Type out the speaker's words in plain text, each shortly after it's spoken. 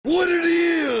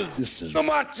This is the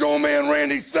Macho Man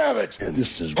Randy Savage. And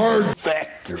this is Hard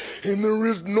Factor. And there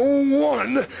is no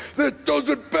one that does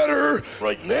it better.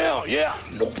 Right now, yeah.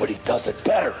 Nobody does it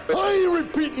better. I ain't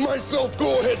repeating myself.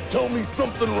 Go ahead, tell me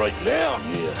something right now.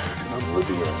 Yeah, and I'm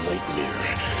living in a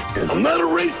nightmare. And I'm not a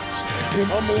racist.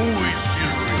 And I'm always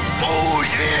cheering. Oh,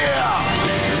 yeah!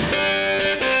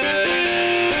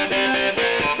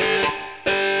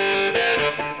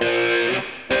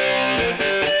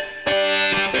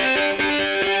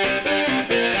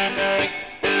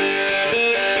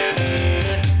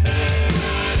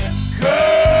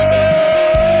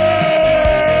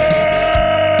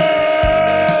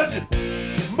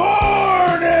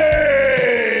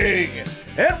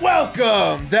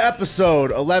 Welcome to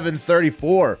episode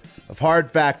 1134 of Hard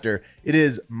Factor. It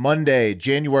is Monday,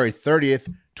 January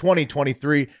 30th,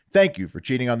 2023. Thank you for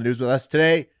cheating on the news with us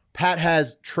today. Pat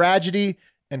has tragedy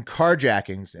and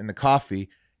carjackings in the coffee.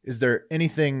 Is there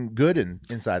anything good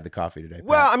inside the coffee today, Pat?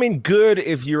 Well, I mean, good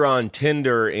if you're on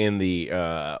Tinder in the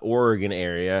Oregon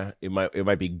area. It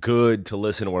might be good to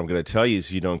listen to what I'm going to tell you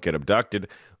so you don't get abducted.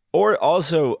 Or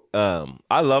also,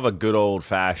 I love a good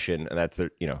old-fashioned, and that's,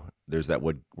 there's that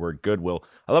word goodwill.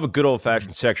 I love a good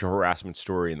old-fashioned sexual harassment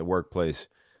story in the workplace.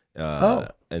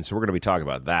 And so we're going to be talking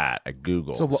about that at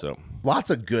Google. So lots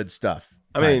of good stuff.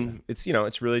 I mean,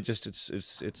 it's really just,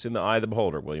 it's in the eye of the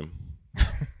beholder, William.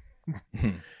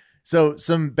 So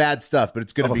some bad stuff, but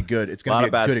it's going to be good. It's going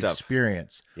to be a good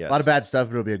experience. Yes. A lot of bad stuff,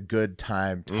 but it'll be a good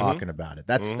time talking about it.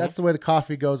 That's the way the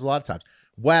coffee goes a lot of times.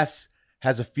 Wes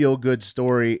has a feel-good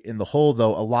story in the hole,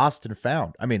 though, a lost and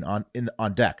found. I mean, on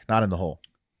deck, not in the hole.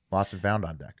 Lost and found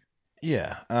on deck.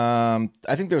 Yeah.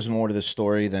 I think there's more to this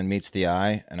story than meets the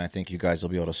eye, and I think you guys will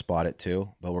be able to spot it too,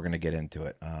 but we're going to get into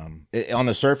it. On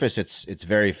the surface, it's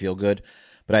very feel-good,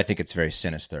 but I think it's very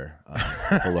sinister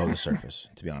below the surface,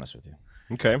 to be honest with you.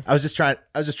 Okay. I was just trying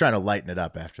to lighten it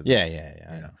up after that. Yeah.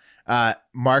 I know.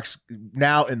 Mark's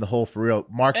now in the hole for real.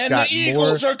 Mark's and got the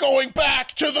Eagles are going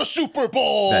back to the Super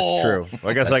Bowl. That's true.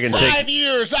 Well, I guess That's I can 5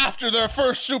 years after their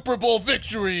first Super Bowl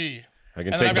victory. I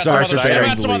can And take. I've got sorry some for other, bearing I've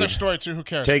got the some other lead. story too. Who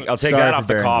cares? I'll take Sorry that for off the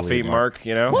bearing the coffee, lead, Mark.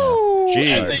 You know. Woo!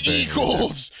 Jeez. And the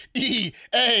Eagles.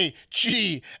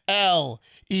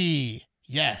 EAGLE.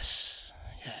 Yes.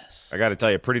 I got to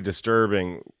tell you, pretty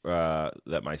disturbing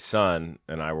that my son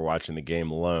and I were watching the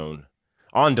game alone,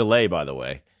 on delay, by the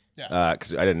way,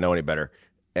 because I didn't know any better.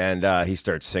 And he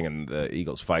starts singing the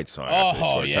Eagles fight song after they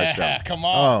scored a touchdown. Come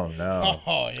on. Oh no.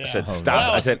 Oh yeah. I said,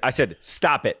 stop it. I said,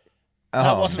 stop it.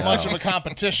 That wasn't much of a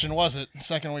competition, was it?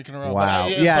 Second week in a row. Wow.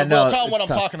 But, Yeah, but, no, tell them what I'm it's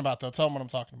tough. talking about, though. Tell them what I'm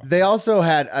talking about. They also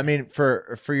had, I mean,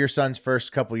 for your son's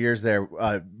first couple years there,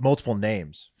 multiple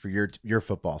names for your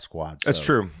football squad. That's so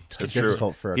true. it's That's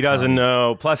difficult true. for a He doesn't commies-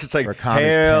 know. Plus, it's like, for a commies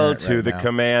hail parent to right the now.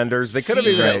 Commanders. They could have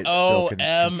even. Right. Still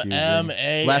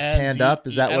COMMAND. Left hand up,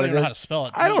 is that I what don't it even know is? how to spell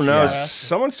it. I don't know. Yeah.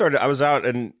 Someone started. I was out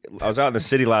in the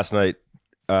city last night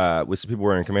with some people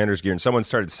wearing Commanders gear, and someone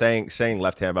started saying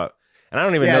left hand about. And I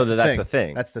don't even know that's the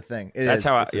thing. That's the thing. That's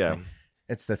how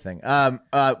It's the thing.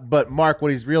 But Mark,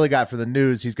 what he's really got for the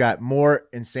news, he's got more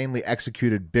insanely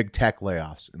executed big tech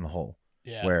layoffs in the hole.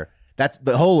 Yeah. Where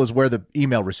the hole is where the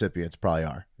email recipients probably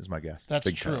are, is my guess. That's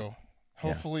Big true. time.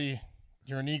 Hopefully,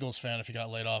 you're an Eagles fan if you got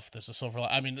laid off. There's a silver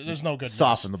line. I mean, there's no good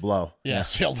Soften news. the blow.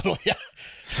 Yes, yeah, a little, yeah.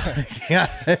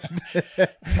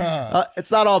 Yeah.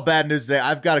 It's not all bad news today.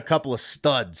 I've got a couple of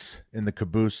studs in the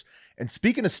caboose. And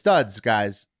speaking of studs,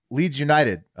 guys, Leeds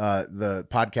United, the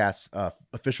podcast's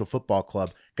official football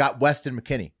club, got Weston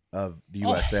McKennie of the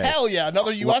USA. Oh, hell yeah.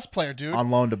 Another U.S. player, dude.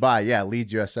 On loan to buy. Yeah,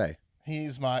 Leeds USA.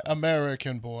 He's my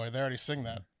American boy. They already sing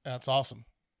that. That's awesome.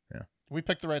 Yeah. We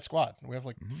picked the right squad. We have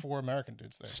like 4 American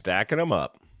dudes there. Stacking them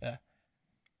up. Yeah.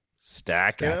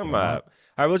 Stacking them up.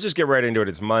 All right, let's just get right into it.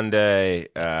 It's Monday.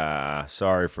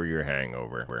 Sorry for your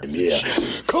hangover.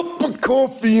 Yeah. Cup of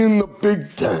coffee in the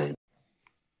big time.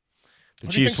 The Who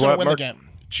do you Chiefs think's gonna what, win Mark? the game?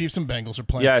 Chiefs and Bengals are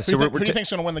playing. Yeah, Who so do you we're think, who do you ta- think's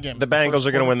going to win the game? The Bengals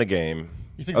are going to win the game.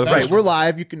 You think Oh, the right, Right, Bengals- we're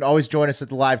live. You can always join us at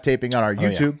the live taping on our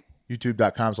YouTube,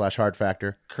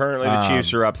 youtube.com/hardfactor. Currently, the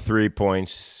Chiefs are up 3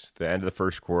 points. The end of the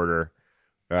first quarter.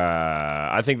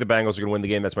 I think the Bengals are going to win the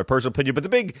game. That's my personal opinion. But the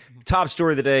big top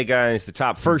story of the day, guys, the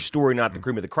top first story, not the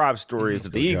cream of the crop story, is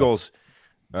that the Eagles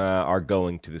are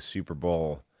going to the Super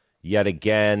Bowl yet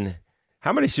again.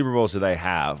 How many Super Bowls do they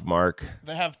have, Mark?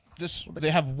 They have this.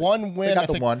 They have one win. got I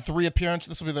the think one. 3 appearances.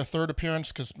 This will be their 3rd appearance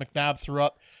because McNabb threw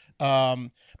up.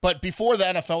 But before the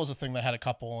NFL was a thing, they had a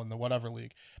couple in the whatever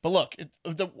league. But look,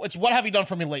 it's what have you done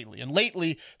for me lately? And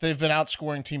lately, they've been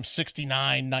outscoring teams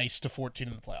 69-14 in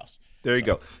the playoffs. There you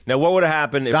go. Now, what would have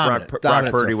happened if Brock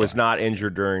Dominant Purdy so was far. not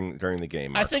injured during the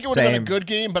game? I Mark? think it would have been Same- a good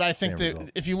game, but I think same that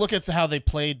result. if you look at how they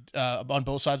played on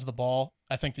both sides of the ball,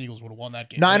 I think the Eagles would have won that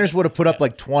game. Niners would have put up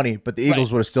like 20, but the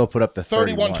Eagles would have still put up the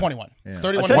 31. 31-21. Yeah.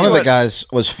 31-21. One of the guys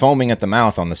was foaming at the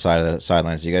mouth on the side of the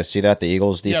sidelines. You guys see that? The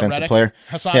Eagles defensive Reddick. player.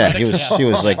 Hassan Yeah, Reddick. he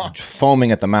was like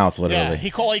foaming at the mouth, Yeah, literally. he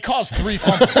caused 3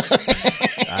 fumbles.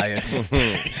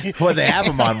 What they have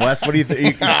him on, Wes? What do you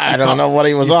think? I don't know what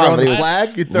he was on, throwing but he the was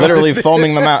flag? You throwing literally the-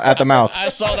 foaming at the mouth. I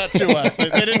saw that too, Wes. They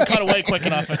didn't cut away quick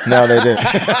enough. No, they didn't.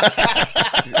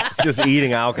 It's just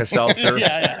eating Alka-Seltzer.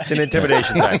 Yeah. It's an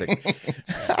intimidation tactic.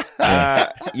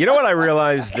 You know what I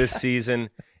realized this season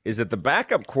is that the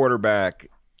backup quarterback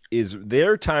is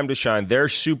their time to shine. Their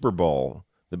Super Bowl,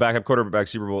 the backup quarterback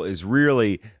Super Bowl, is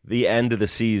really the end of the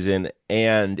season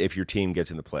and if your team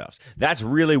gets in the playoffs. That's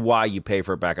really why you pay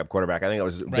for a backup quarterback. I think it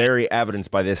was very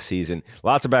evidenced by this season.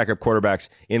 Lots of backup quarterbacks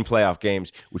in playoff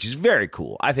games, which is very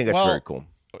cool. I think that's very cool.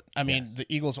 I mean, the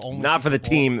Eagles only Not for the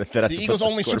team that has The to Eagles' put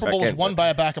the only Super quarterback Bowl was in. won by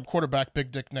a backup quarterback,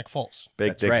 Big Dick Nick Foles.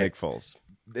 Big That's Dick right. Nick Foles.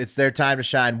 It's their time to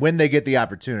shine when they get the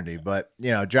opportunity. But,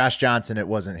 Josh Johnson, it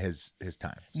wasn't his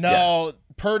time. No,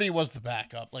 Purdy was the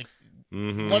backup. Like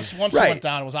once he Right. went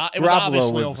down, it was Garoppolo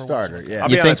obviously was over. the starter, once he went yeah. down.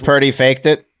 You be think honest, Purdy faked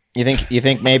it? You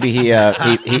think maybe he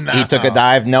took a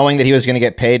dive knowing that he was going to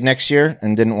get paid next year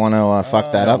and didn't want to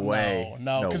fuck that up? way.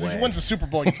 No, No because if way. he wins the Super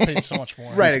Bowl, he gets paid so much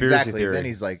more. Right, Conspiracy exactly. theory. Then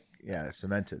he's like,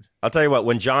 cemented. I'll tell you what,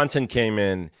 when Johnson came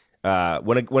in, when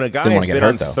a guy Didn't wanna has get been hurt,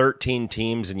 on though. 13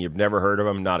 teams and you've never heard of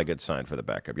him, not a good sign for the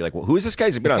backup. You're like, well, who is this guy?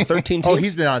 He's been on 13 teams? Oh,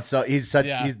 he's been on. So he's the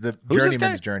Who's this journeyman's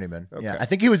guy? journeyman. Yeah, Okay. I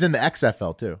think he was in the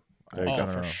XFL too. There you I go.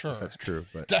 don't for know sure. if that's true,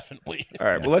 but Definitely. All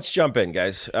right, well, let's jump in,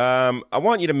 guys. I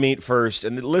want you to meet first,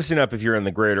 and listen up if you're in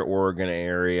the greater Oregon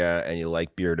area and you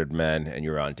like bearded men and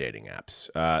you're on dating apps.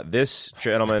 This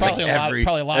gentleman, Probably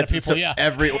a lot of that's people. Yeah,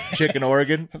 every chick in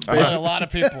Oregon. probably a lot of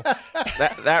people.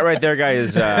 that right there, guy,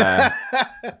 is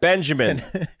Benjamin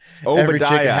Every chick and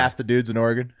Obadiah. half the dudes in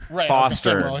Oregon. Right,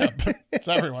 Foster. I was gonna say, well, yeah, it's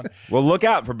everyone. Well, look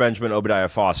out for Benjamin Obadiah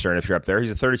Foster, and if you're up there,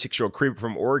 he's a 36-year-old creep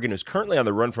from Oregon who's currently on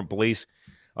the run from police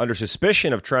under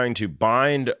suspicion of trying to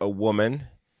bind a woman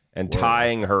and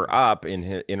tying her up in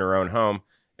her own home,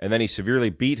 and then he severely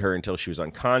beat her until she was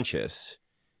unconscious.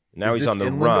 Now Is he's this on the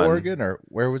inland run. Oregon, or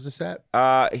where was this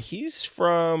at? He's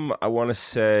from, I want to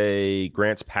say,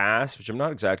 Grants Pass, which I'm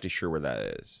not exactly sure where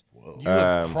that is. You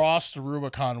have crossed the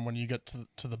Rubicon when you get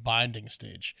to the binding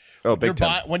stage. Oh, When big you're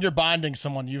time. when you're binding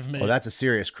someone, you've made Oh, that's a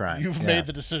serious crime. you've Yeah. made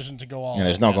the decision to go all. Yeah,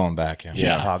 there's in. no going back. Yeah.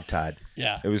 Yeah, hogtied.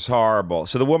 Yeah, It was horrible.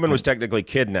 So the woman was technically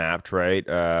kidnapped, right,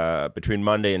 between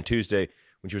Monday and Tuesday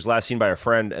when she was last seen by a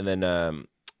friend, and then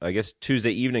I guess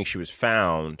Tuesday evening she was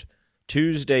found.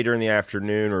 Tuesday during the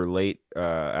afternoon or late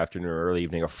afternoon or early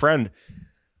evening, a friend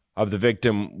of the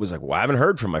victim was like, well, I haven't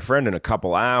heard from my friend in a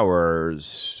couple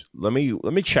hours. Let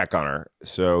me check on her.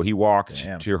 So he walked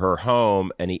Damn. to her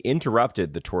home and he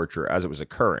interrupted the torture as it was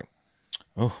occurring.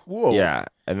 Whoa. Yeah,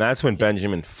 and that's when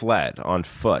Benjamin fled on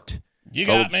foot. you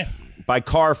got me. By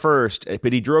car first,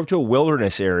 but he drove to a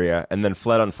wilderness area and then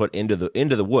fled on foot into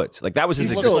the woods. Like that was He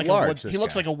his. looks still like large, a woods, this he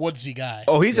looks guy. like a woodsy guy.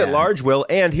 Oh, he's at large, Will.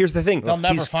 And here's the thing: They'll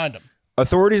never He's- find him.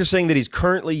 authorities are saying that he's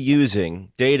currently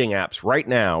using dating apps right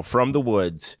now from the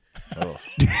woods.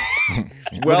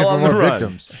 Looking Well for on the more run.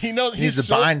 victims. He knows He needs he's to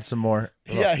so, bind some more.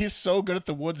 Yeah, he's so good at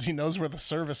the woods. He knows where the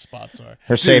service spots are.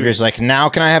 Her savior's like, now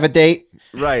can I have a date?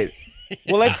 Right.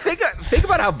 Well, like think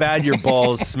about how bad your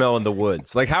balls smell in the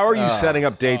woods. Like, how are you setting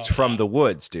up dates from the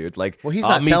woods, dude? Like, Well, he's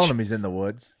I'll not meet telling you- him he's in the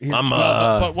woods. He's I'm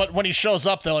But when he shows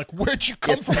up, they're like, "Where'd you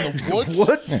come from? The woods?"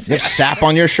 woods. You have sap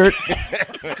on your shirt?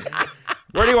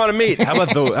 Where do you want to meet? How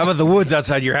about the woods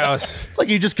outside your house? It's like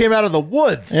you just came out of the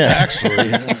woods. Yeah.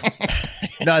 Actually.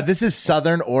 No, this is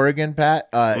Southern Oregon, Pat.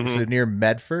 So near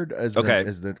Medford is Okay.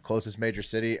 is the closest major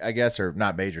city, I guess, or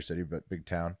not major city, but big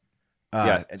town.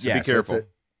 Yeah, so be it's careful.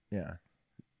 yeah.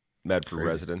 Medford Crazy.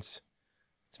 residents.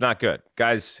 It's not good,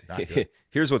 guys. Not good.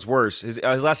 Here's what's worse: his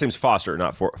last name's Foster,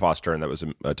 not Foster, and that was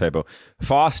a typo.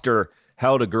 Foster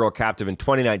held a girl captive in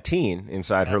 2019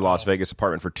 inside her Las Vegas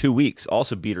apartment for 2 weeks.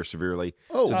 Also beat her severely.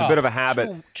 Oh, so it's a bit of a habit.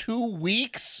 2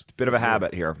 weeks. Bit of a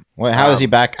habit here. Well, how is he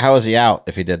back? How is he out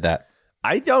if he did that?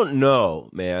 I don't know,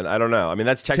 man. I don't know. I mean,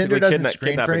 that's Tinder technically doesn't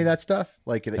screen for any of that stuff.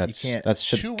 Like that That's, you can't. that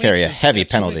 2 should weeks carry a is- heavy 2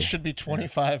 penalty. weeks should be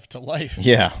 25 to life.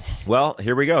 Yeah. Well,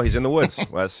 here we go. He's in the woods,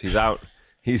 Wes. He's out.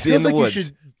 He's feels in the like woods. you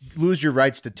should lose your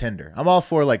rights to Tinder. I'm all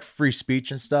for like free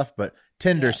speech and stuff, but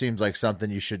Tinder seems like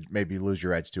something you should maybe lose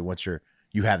your rights to once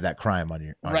you have that crime on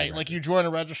your on Right, your like you join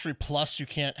a registry, plus you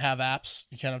can't have apps.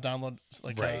 You can't have download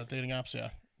like Right. dating apps. Yeah,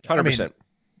 100%.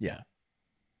 yeah.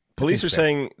 Police are seems fair.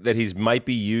 saying that he might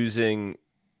be using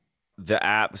the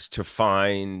apps to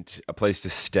find a place to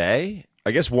stay.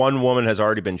 I guess one woman has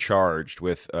already been charged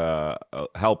with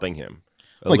helping him.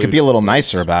 Well, he could be a little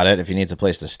nicer about it if he needs a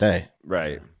place to stay.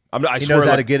 Right. I He swear, knows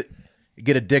how like- to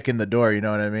get a dick in the door. You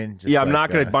know what I mean? Just yeah, I'm not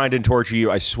like, going to bind and torture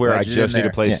you. I swear, I Glad you just didn't need a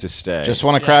there. place Yeah. to stay. Just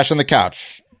want to crash on the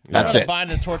couch. That's I'm gonna it.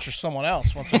 bind and torture someone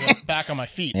else once I get back on my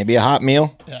feet. Maybe a hot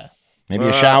meal. Yeah. Maybe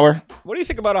a shower. What do you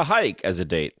think about a hike as a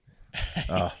date?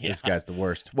 Oh, this guy's the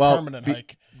worst. Well, Permanent be,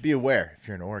 hike. be aware if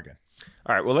you're in Oregon.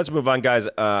 All right, well, let's move on, guys.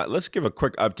 Let's give a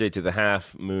quick update to the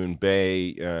Half Moon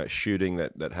Bay shooting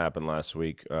that happened last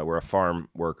week, where a farm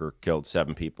worker killed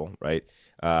 7 people, right,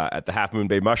 at the Half Moon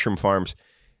Bay mushroom farms.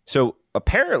 So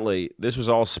apparently, this was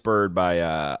all spurred by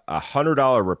a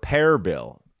 $100 repair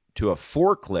bill to a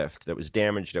forklift that was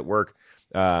damaged at work.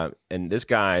 And this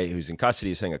guy who's in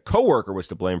custody is saying a coworker was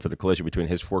to blame for the collision between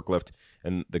his forklift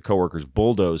and the coworker's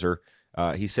bulldozer.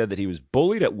 He said that he was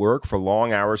bullied at work for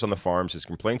long hours on the farms. His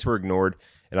complaints were ignored.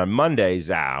 And on Monday,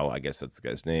 Zhao, I guess that's the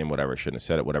guy's name, whatever, shouldn't have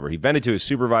said it, whatever. He vented to his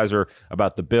supervisor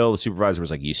about the bill. The supervisor was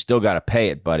like, you still got to pay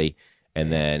it, buddy. And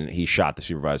then he shot the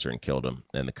supervisor and killed him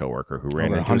and the coworker who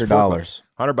ran into his forklift.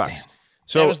 $100. $100. So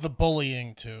So was the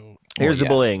bullying too. here's the yeah.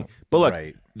 bullying. But look,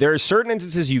 Right. there are certain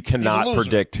instances you cannot loser.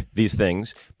 predict these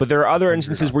things, but there are other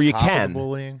instances where you Top of the can.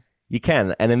 bullying. You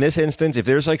can. And in this instance, if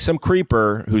there's like some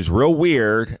creeper who's real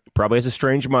weird, probably has a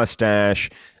strange mustache,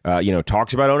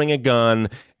 talks about owning a gun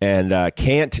and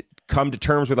can't come to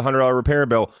terms with a $100 repair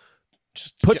bill,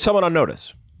 Just put someone on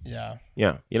notice. yeah.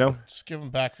 Yeah, Just give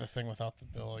him back the thing without the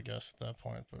bill, I guess, at that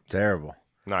point. But Terrible.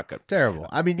 not good. Terrible.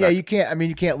 I mean, yeah, you can't. I mean,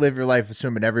 you can't live your life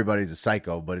assuming everybody's a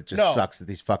psycho, but it just No. sucks that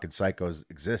these fucking psychos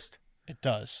exist. it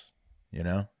does. You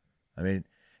know, I mean,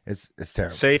 it's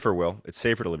terrible. Safer, Will. It's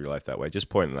safer to live your life that way. Just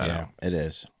pointing that Yeah, out. it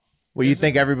is. Well, you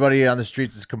think everybody on the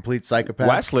streets is complete psychopaths?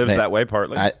 Wes lives Hey, that way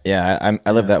partly. I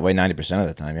live that way 90% of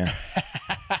the time. Yeah.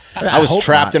 I, mean, I was hope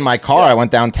trapped not. in my car. I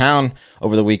went downtown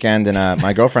over the weekend, and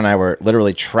my girlfriend and I were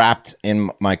literally trapped in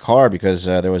my car because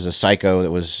there was a psycho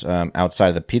that was outside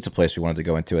of the pizza place we wanted to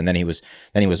go into, and then he was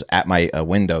at my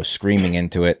window screaming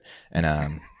into it, and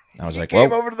I was like, Came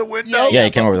 "Well, over to the window. yeah,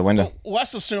 he came over the window."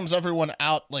 Wes assumes everyone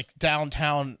out like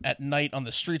downtown at night on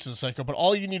the streets is a psycho, but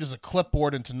all you need is a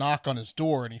clipboard and to knock on his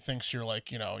door, and he thinks you're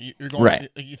like, you're going Right.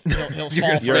 He'll You're fall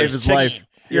gonna for save his his life. singing.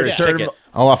 You're yeah. a ticket.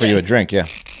 I'll offer you a drink. Yeah,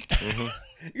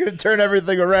 You're gonna turn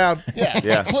everything around. Yeah,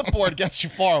 Yeah. A clipboard gets you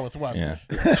far with Wes.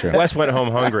 yeah, sure. Wes went home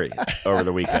hungry over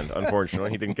the weekend. Unfortunately,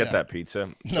 he didn't get that pizza.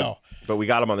 No. But we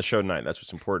got him on the show tonight. That's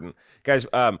what's important, guys.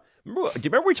 Do you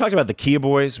remember we talked about the Kia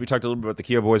Boys? We talked a little bit about the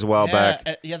Kia Boys a while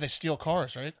back. Yeah, they steal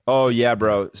cars, right? Oh yeah,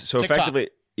 bro. So TikTok. effectively,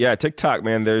 yeah, TikTok,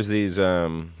 man. There's these. I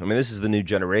mean, this is the new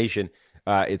generation.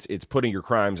 It's putting your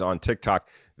crimes on TikTok.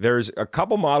 There's a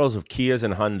couple models of Kias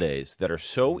and Hyundais that are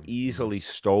so easily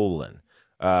stolen.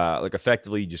 Like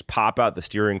effectively, you just pop out the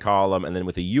steering column, and then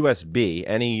with a USB,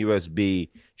 any USB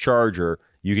charger,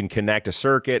 you can connect a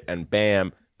circuit, and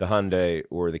bam, the Hyundai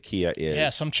or the Kia is. Yeah,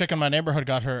 some chick in my neighborhood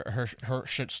got her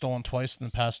shit stolen twice in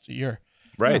the past year.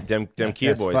 Right. Them Kia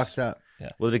That's Boys. fucked up.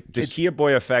 Well, the Kia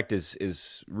Boy effect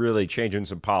is really changing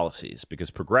some policies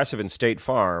because Progressive and State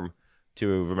Farm,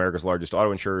 two of America's largest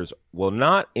auto insurers, will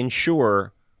not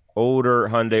insure older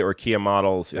Hyundai or Kia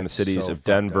models in the That's cities so of fucked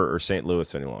Denver or St.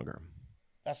 Louis any longer.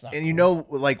 That's not. And you know,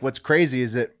 like what's crazy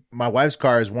is that my wife's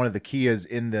car is one of the Kias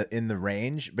in the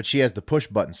range, but she has the push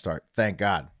button start. Thank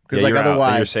God, because Yeah, like you're out, but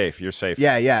otherwise, you're safe. You're safe.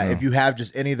 yeah. If you have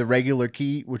just any of the regular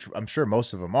key, which I'm sure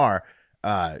most of them are,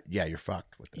 yeah, you're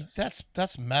fucked with this.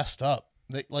 That's messed up.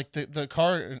 The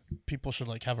car people should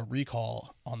like have a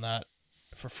recall on that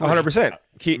for free. 100%. I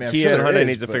mean, I'm Kia sure and there Hyundai is,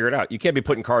 needs to but- figure it out. You can't be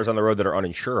putting cars on the road that are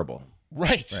uninsurable,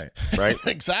 Right. right?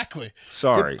 Exactly.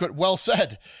 Sorry. Good. Well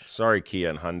said. Sorry, Kia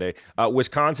and Hyundai.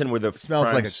 Wisconsin, where the It smells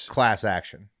like a crimes- class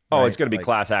action. Oh, right? it's going to be Like,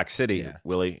 Class Act City, yeah.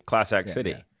 Willie. Class Act Yeah, City.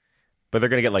 yeah. But they're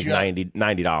going to get like Do you have-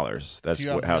 $90. That's Do you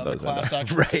have how another those end up. class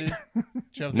action? Right. city? Do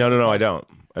you have the No, other I class?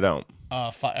 don't.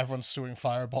 Everyone's suing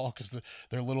Fireball because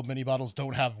their little mini bottles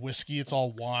don't have whiskey; it's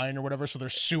all wine or whatever. So they're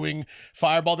suing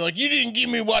Fireball. They're like, "You didn't give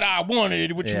me what I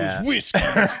wanted, which Yeah. was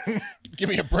whiskey. Give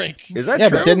me a break." Is that Yeah,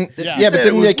 true? but didn't Yeah. yeah, but Said it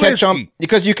didn't was they catch on whiskey.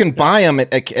 because you can buy them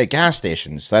at gas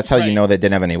stations. That's how Right. you know they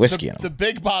didn't have any whiskey in The them.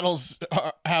 big bottles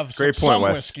have Great some point,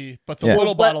 Wes. whiskey, but the Yeah.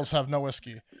 little But- bottles have no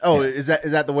whiskey. Oh, is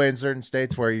that the way in certain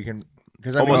states where you can?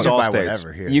 Because I mean, Almost you can all buy states.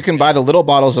 whatever here. You can buy the little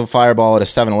bottles of Fireball at a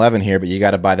 7-Eleven here, but you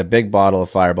got to buy the big bottle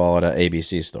of Fireball at an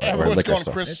ABC store or a Everyone's liquor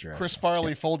going store. Chris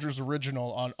Farley Folgers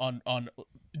original on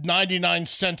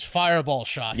 99-cent Fireball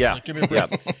shots. Yeah, Like, give me a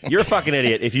break. yeah. You're a fucking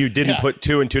idiot if you didn't Yeah. put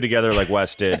 2 and 2 together like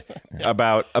Wes did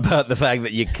about the fact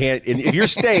that you can't. If your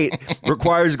state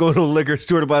requires going to a liquor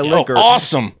store to buy liquor, Oh,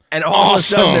 awesome. and all of a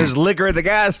sudden Awesome. there's liquor at the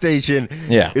gas station,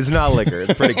 Yeah. it's not liquor.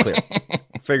 It's pretty clear.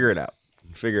 Figure it out.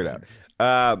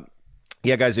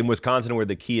 Yeah, guys, in Wisconsin, where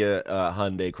the Kia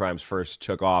Hyundai crimes first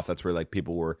took off, that's where like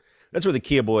people were That's where the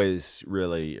Kia boys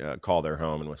really call their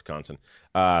home in Wisconsin.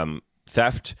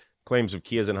 Theft claims of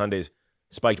Kias and Hyundais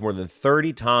spiked more than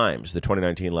 30 times the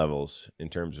 2019 levels in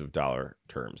terms of dollar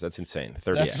terms. That's insane.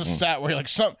 30. That's a stat where you're like,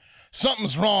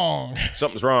 something's wrong.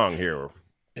 Something's wrong here.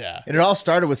 Yeah. And it all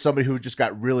started with somebody who just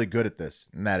got really good at this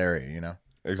in that area, you know?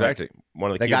 Exactly.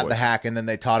 One of the They Kia got boys. the hack, and then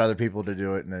they taught other people to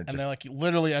do it. And, And they're like,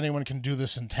 literally anyone can do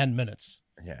this in 10 minutes.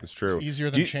 yeah. It's true. It's easier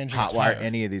than changing a Hotwire tire.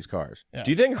 any of these cars. Yeah.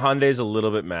 Do you think Hyundai's a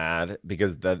little bit mad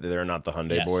because they're not the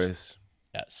Hyundai Yes. boys?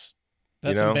 Yes.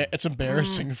 You That's know? it's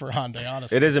embarrassing for Hyundai,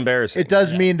 honestly. It is embarrassing. It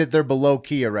does Yeah. mean that they're below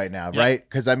Kia right now, Yeah. right?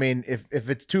 Because, I mean, if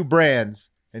it's two brands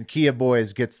and Kia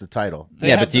Boys gets the title. They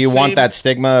Yeah, have but do the you want same- that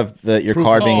stigma of your Proof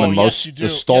car of- being Oh, the yes, most you do. the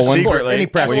Yes. stolen? Secretly, Any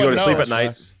when you go to precedent sleep at knows.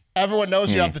 night. Everyone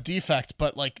knows you have the defect,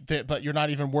 but but you're not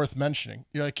even worth mentioning.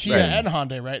 You're like Kia Right. and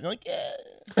Hyundai, right? They're like, yeah.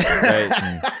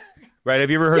 Right. Right.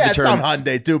 Have you ever heard Yeah, the it's term? on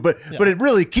Hyundai too, but it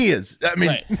really Kia's. I mean,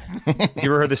 Right. Have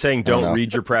you ever heard the saying, don't know.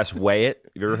 read your press, weigh it?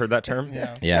 Have you ever heard that term?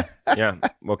 Yeah. Yeah, Yeah.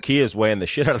 Well, Kia's weighing the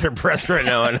shit out of their press right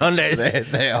now, and Hyundai's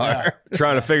they are.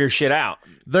 trying to figure shit out.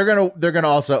 They're gonna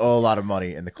also owe a lot of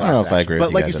money in the class. I don't know if I action. agree But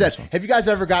with you like guys you on said, this one. have you guys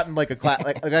ever gotten like a class?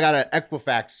 Like I got an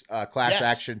Equifax class Yes.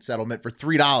 action settlement for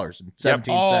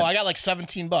 $3.17. Oh, I got like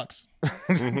 $17.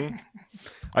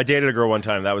 I dated a girl one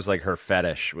time. That was like her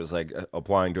fetish, was like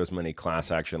applying to as many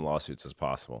class action lawsuits as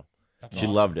possible. That's She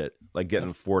awesome. loved it. Like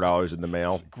getting $4 in the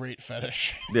mail. Great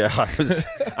fetish. Yeah.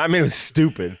 I mean, it was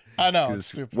stupid. I know. It's It's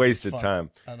stupid. wasted It's fun.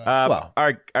 time. I know. Well. all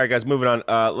right, guys, moving on.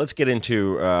 Let's get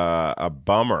into a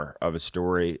bummer of a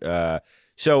story.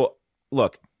 So,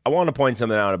 look, I want to point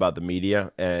something out about the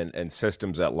media and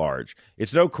systems at large.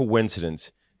 It's no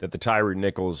coincidence that the Tyree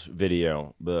Nichols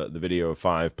video, the video of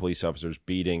 5 police officers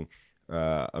beating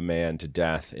a man to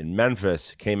death in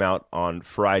Memphis, came out on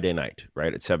Friday night,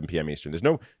 right, at 7 p.m. Eastern. There's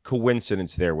no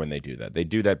coincidence there when they do that. They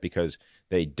do that because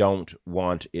they don't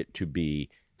want it to be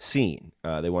seen.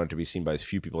 They want it to be seen by as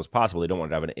few people as possible. They don't want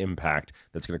it to have an impact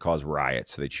that's going to cause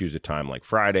riots. So they choose a time like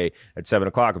Friday at 7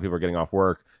 o'clock when people are getting off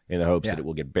work in the hopes that it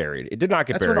will get buried. It did not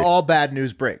get That's buried. when all bad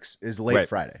news breaks. Is late Right.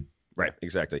 Friday. Right,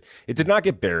 exactly. It did not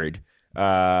get buried.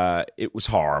 It was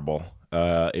horrible.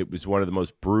 It was one of the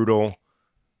most brutal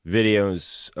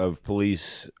videos of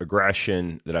police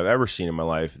aggression that I've ever seen in my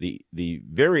life. The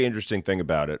very interesting thing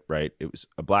about it, right, it was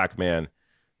a black man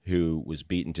who was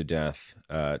beaten to death,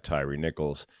 Tyree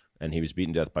Nichols, and he was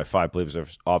beaten to death by 5 police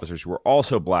officers who were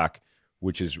also black,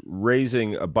 which is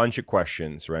raising a bunch of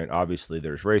questions, right? Obviously,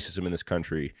 there's racism in this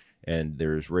country, and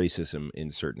there's racism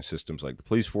in certain systems like the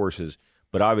police forces,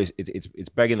 but obviously it's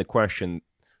begging the question,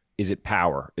 is it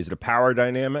power? Is it a power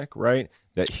dynamic, right?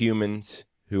 That humans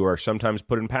who are sometimes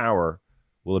put in power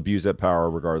will abuse that power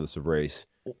regardless of race.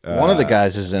 one of the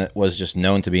guys was just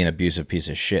known to be an abusive piece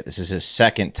of shit. This is his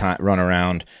second time run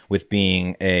around with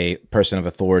being a person of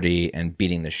authority and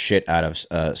beating the shit out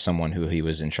of someone who he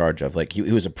was in charge of. Like he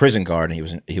was a prison guard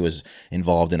and he was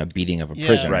involved in a beating of a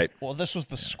prison. Right. Well, this was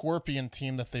the Scorpion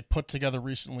team that they put together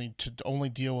recently to only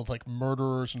deal with like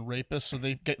murderers and rapists. So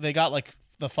they got like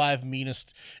the 5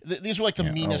 meanest. These were like the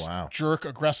meanest wow. jerk,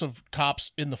 aggressive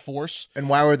cops in the force. And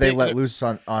why were they They- let they- loose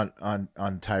on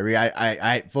Tyree?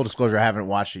 I full disclosure, I haven't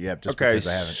watched it yet. Just Okay, because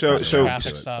I haven't. so- gotten so- around to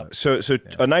Traffic it, stop. but- So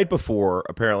a night before,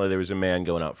 apparently there was a man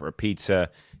going out for a pizza.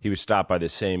 He was stopped by the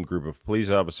same group of police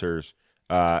officers,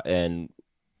 and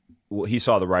he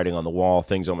saw the writing on the wall.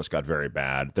 Things almost got very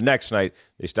bad. The next night,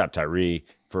 they stopped Tyree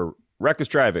for reckless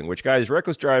driving, which, guys,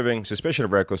 suspicion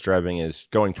of reckless driving is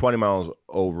going 20 miles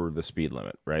over the speed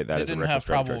limit, right? That They is a didn't reckless have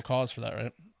driving probable charge. cause for that,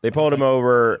 right? They pulled him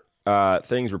over.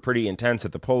 Things were pretty intense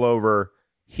at the pullover.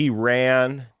 He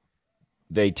ran.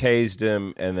 They tased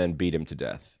him and then beat him to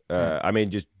death. I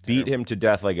mean, just beat him to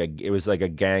death it was like a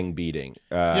gang beating.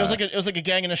 Yeah, it was like a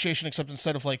gang initiation, except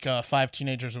instead of like 5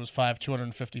 teenagers, it was 5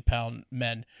 250-pound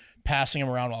men passing him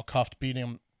around while cuffed, beating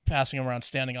him, passing him around,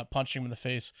 standing up, punching him in the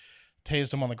face,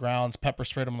 tased him on the ground, pepper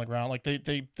sprayed him on the ground. Like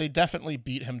they definitely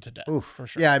beat him to death for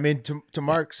sure. Yeah, I mean, to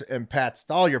Mark's and Pat's,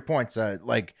 to all your points,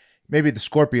 like maybe the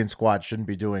Scorpion Squad shouldn't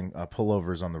be doing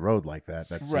pullovers on the road like that.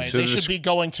 That's right. So They the should be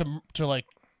going to like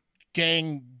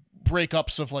gang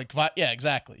breakups of like yeah,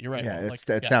 exactly. You're right. Yeah, Like,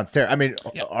 it sounds terrible. I mean,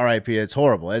 Yeah. R.I.P. It's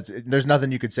horrible. There's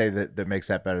nothing you could say that makes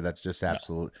that better. That's just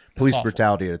absolute police awful.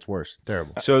 brutality at its worst.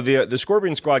 Terrible. So the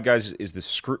Scorpion Squad, guys, is the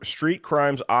street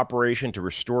crimes operation to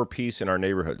restore peace in our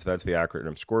neighborhoods. That's the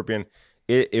acronym Scorpion.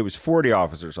 It was 40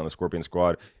 officers on the Scorpion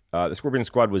Squad. The Scorpion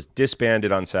Squad was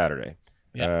disbanded on Saturday,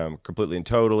 completely and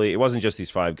totally. It wasn't just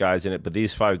these 5 guys in it, but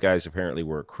these 5 guys apparently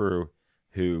were a crew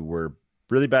who were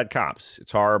really bad cops.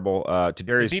 It's horrible. To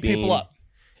Darius beat Bean people up.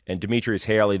 and Demetrius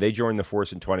Haley, they joined the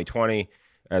force in 2020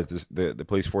 as the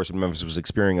police force in Memphis was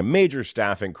experiencing a major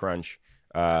staffing crunch.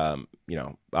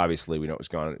 Obviously we know what's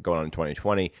going on in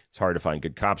 2020. It's hard to find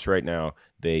good cops right now.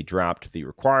 They dropped the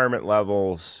requirement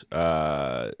levels,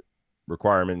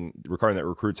 requiring that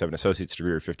recruits have an associate's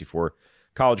degree or 54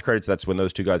 college credits. That's when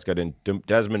those two guys got in.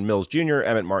 Desmond Mills Jr.,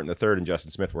 Emmett Martin III, and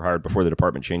Justin Smith were hired before the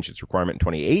department changed its requirement in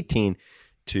 2018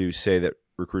 to say that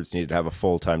recruits needed to have a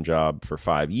full-time job for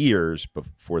 5 years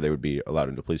before they would be allowed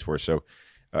into the police force. So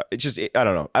it's just, I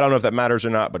don't know. I don't know if that matters or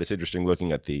not, but it's interesting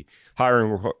looking at the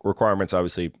hiring requirements.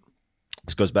 Obviously,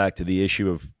 this goes back to the issue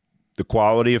of the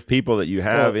quality of people that you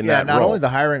have in that not role. only the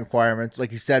hiring requirements,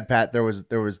 like you said, Pat, there was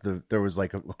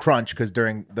like a crunch because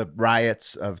during the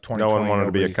riots of 2020, no one wanted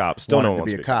to be a cop. Still no one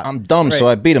wants to be a cop. I'm dumb, so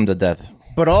I beat him to death.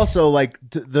 But also, like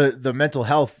the mental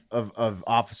health of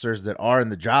officers that are in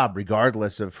the job,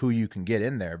 regardless of who you can get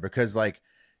in there, because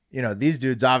these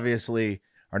dudes obviously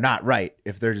are not right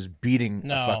if they're just beating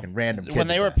a fucking random kid. When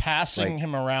they to were death. passing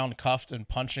him around cuffed and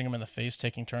punching him in the face,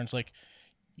 taking turns, like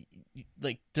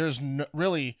there's no,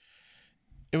 really.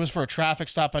 It was for a traffic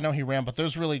stop. I know he ran, but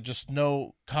there's really just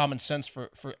no common sense for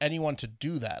anyone to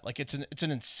do that. Like it's an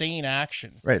insane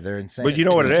action. Right, they're insane. But you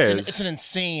know what it is? It's an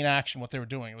insane action what they were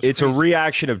doing. It's crazy. A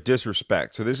reaction of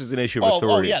disrespect. So this is an issue of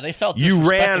authority. Oh yeah, they felt you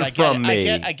ran from me.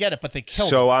 I get it, but they killed.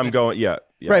 So him. I'm going. Yeah.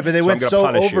 Right, but they went so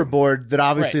punish overboard that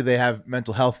obviously Right. they have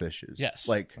mental health issues. Yes.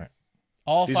 Like. Right.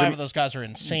 All five of those guys are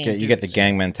insane. You get the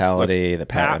gang mentality. Look,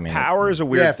 power is a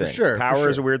weird thing. For sure. Power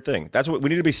is a weird thing. That's what we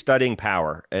need to be studying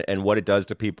power and what it does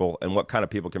to people and what kind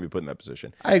of people can be put in that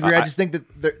position. I agree. I just think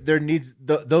that there needs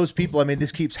those people. I mean,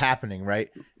 this keeps happening, right?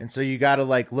 And so you got to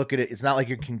look at it. It's not like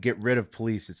you can get rid of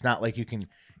police. It's not like you can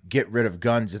get rid of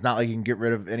guns. It's not like you can get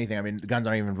rid of anything. I mean, the guns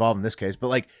aren't even involved in this case,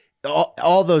 but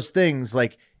all those things,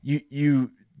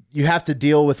 you have to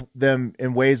deal with them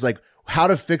in ways like how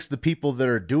to fix the people that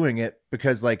are doing it,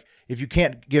 because if you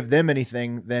can't give them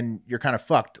anything, then you're kind of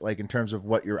fucked, in terms of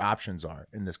what your options are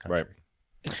in this country. Right.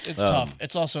 It's tough.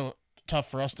 It's also tough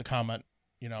for us to comment,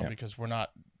 because we're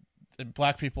not.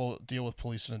 Black people deal with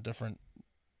police in a different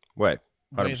way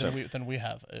than we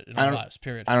have in our lives.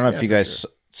 Period. I don't know if you guys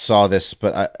saw this,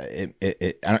 but and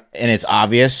it's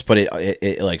obvious, but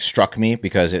it struck me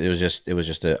because it was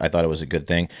just I thought it was a good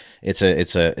thing. It's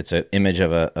a image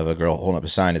of a girl holding up a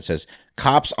sign. It says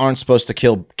cops aren't supposed to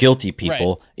kill guilty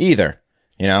people either.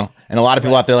 And a lot of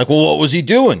people out there are like, well, what was he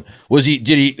doing? Did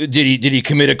he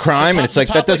commit a crime? And it's like,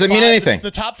 that doesn't mean anything.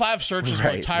 The top 5 searches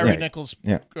were Tyree Nichols'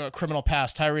 criminal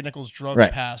past, Tyree Nichols' drug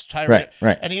past, right.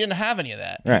 And he didn't have any of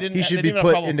that. Right. He should be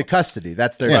put into custody.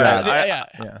 That's their job.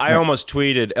 I almost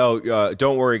tweeted,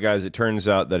 don't worry, guys. It turns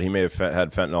out that he may have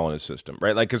had fentanyl in his system,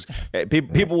 right? Because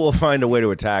people will find a way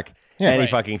to attack any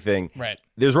fucking thing. Right.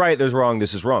 There's right, there's wrong,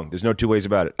 this is wrong. There's no two ways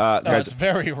about it. No, guys, it's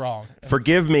very wrong.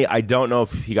 Forgive me, I don't know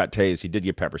if he got tased. He did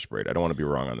get pepper sprayed. I don't want to be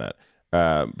wrong on that.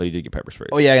 But he did get pepper sprayed.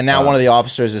 Oh, yeah, and now one of the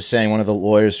officers is saying, one of the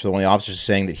lawyers for one of the officers is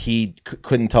saying that he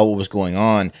couldn't tell what was going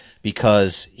on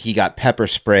because he got pepper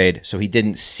sprayed, so he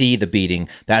didn't see the beating.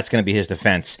 That's going to be his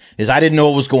defense. I didn't know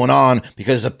what was going on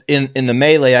because in the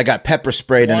melee, I got pepper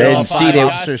sprayed and I didn't see the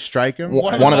officers strike him.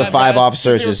 One of the 5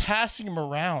 officers is passing him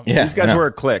around. Yeah, these guys were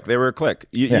a clique. They were a clique.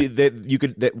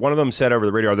 One of them said over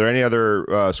the radio, "Are there any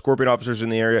other Scorpion officers in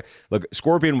the area?" Look,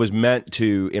 Scorpion was meant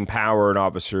to empower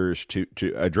officers to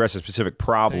address a specific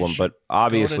problem, but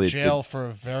obviously go to jail for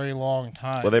a very long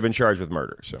time. Well, they've been charged with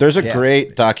murder. So. There's a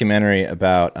great documentary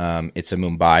about it's a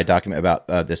Mumbai document about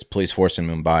this police force in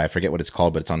Mumbai. I forget what it's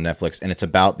called, but it's on Netflix, and it's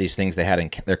about these things they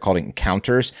had. They're called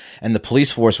encounters, and the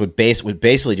police force would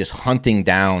basically just hunting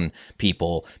down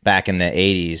people back in the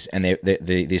 80s, and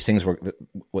these things were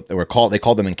what they were called. They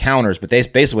called them encounters, but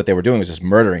basically what they were doing was just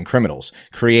murdering criminals,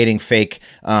 creating fake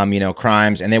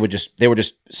crimes, and they were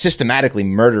just systematically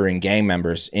murdering gang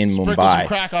members in Mumbai.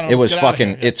 It was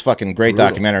it's fucking great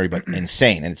documentary, but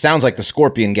insane. And it sounds like the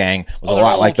Scorpion gang was a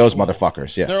lot like those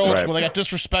motherfuckers. Yeah, they're old school. They got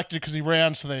disrespected because he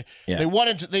ran, so they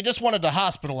just wanted to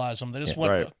hospitalize him. They just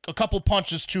went a couple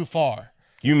punches too far.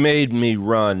 You made me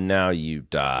run, now you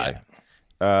die.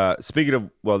 Speaking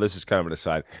of, this is kind of an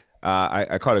aside.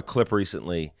 I caught a clip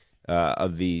recently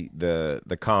of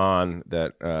the con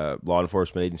that law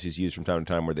enforcement agencies use from time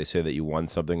to time, where they say that you won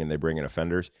something and they bring in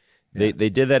offenders. Yeah. They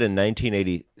did that in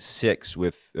 1986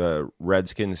 with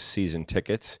Redskins season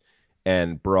tickets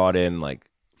and brought in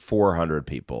 400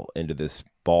 people into this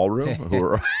ballroom who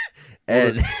were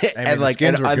the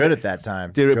Skins were good at that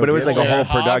time, dude. But it was a whole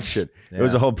production. Yeah. It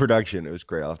was a whole production. It was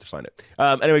great. I'll have to find it.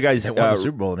 Anyway, guys, they won the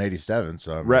Super Bowl in '87.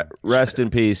 So rest in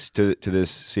peace to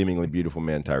this seemingly beautiful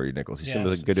man, Tyree Nichols. He seems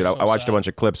like a good dude. I watched a bunch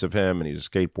of clips of him, and he's a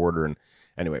skateboarder. And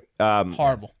anyway,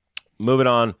 horrible. Moving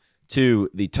on to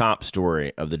the top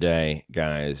story of the day,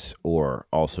 guys, or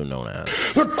also known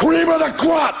as the cream of the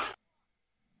crop.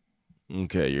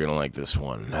 Okay, you're gonna like this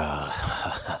one.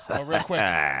 Real quick,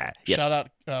 Yes. shout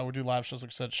out. We do live shows, like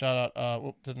I said. Shout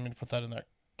out. Didn't mean to put that in there.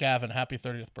 Gavin, happy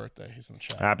 30th birthday. He's in the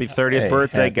chat. Happy 30th Hey,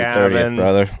 birthday, happy Gavin. 30th,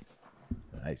 brother.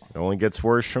 Nice. It only gets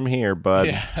worse from here, bud.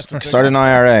 Yeah, that's a big Start an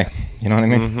IRA. You know what I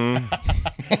mean?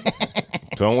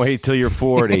 Mm-hmm. Don't wait till you're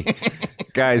 40.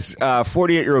 Guys,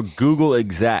 48-year-old Google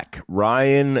exec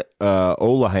Ryan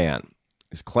Olahan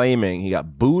is claiming he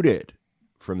got booted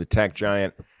from the tech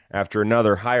giant after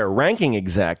another higher-ranking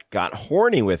exec got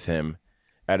horny with him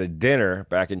at a dinner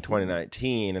back in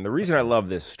 2019. And the reason I love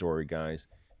this story, guys,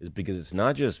 is because it's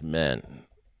not just men,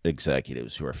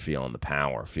 executives, who are feeling the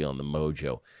power, feeling the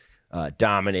mojo,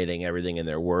 dominating everything in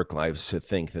their work lives to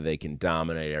think that they can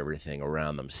dominate everything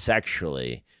around them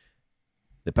sexually.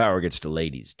 The power gets to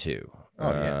ladies too.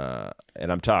 And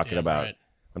I'm talking about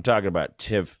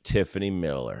Tiffany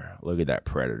Miller. Look at that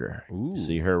predator. Ooh.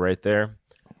 See her right there?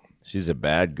 She's a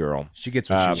bad girl. She gets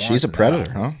what she wants. She's a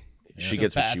predator, huh? She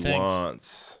gets what she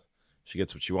wants. She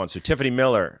gets what she wants. So Tiffany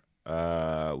Miller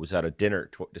was at a dinner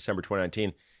December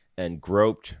 2019 and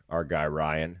groped our guy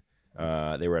Ryan.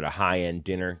 They were at a high-end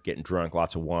dinner, getting drunk.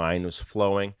 Lots of wine was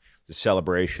flowing. It was a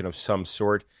celebration of some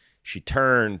sort. She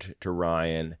turned to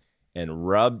Ryan and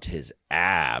rubbed his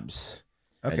abs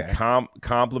and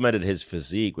complimented his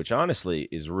physique, which honestly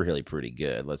is really pretty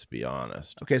good. Let's be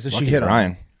honest. Okay, so Lucky she hit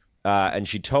Ryan. And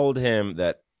she told him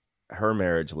that her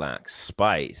marriage lacks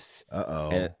spice.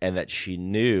 And that she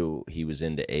knew he was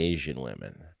into Asian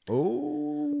women.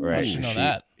 Oh, Right. How did she know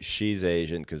that? She's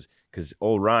Asian because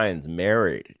old Ryan's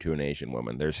married to an Asian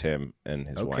woman. There's him and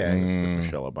his wife with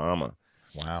Michelle Obama.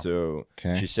 Wow. So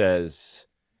she says,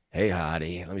 "Hey,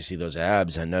 hottie, let me see those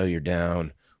abs. I know you're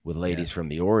down with ladies from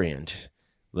the Orient.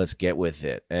 Let's get with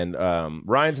it." And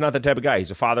Ryan's not the type of guy. He's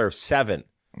a father of 7,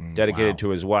 dedicated to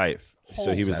his wife.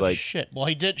 So he was like, shit. Well,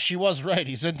 he did. She was right.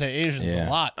 He's into Asians a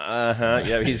lot.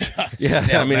 Yeah, he's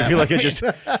I mean, if you look at just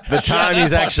the time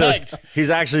he's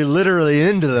actually literally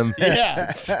into them. Yeah,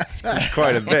 it's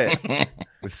quite a bit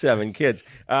with 7 kids.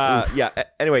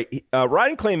 Anyway,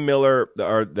 Ryan claimed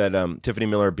that Tiffany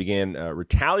Miller began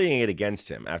retaliating against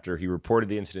him after he reported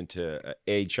the incident to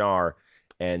HR,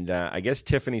 and I guess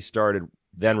Tiffany started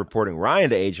then reporting Ryan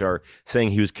to HR,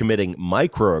 saying he was committing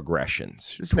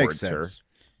microaggressions. This makes towards sense.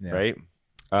 her, right?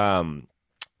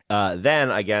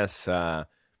 Then I guess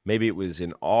maybe it was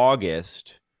in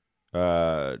August.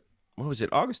 What was it?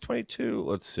 August 22?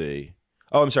 Let's see.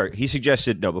 Oh, I'm sorry. He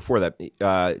suggested, no, before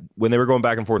that, when they were going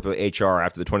back and forth with HR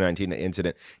after the 2019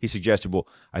 incident, he suggested, well,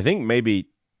 I think maybe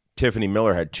Tiffany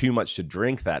Miller had too much to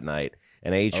drink that night.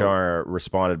 And HR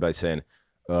responded by saying,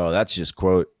 "Oh, that's just,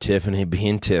 quote, Tiffany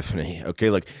being Tiffany."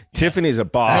 Okay, like, Tiffany's a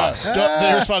boss.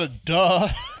 They responded, "Duh."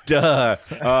 Duh.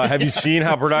 Have you seen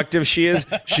how productive she is?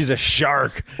 She's a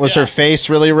shark. Was her face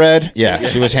really red? Yeah,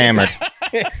 she was hammered.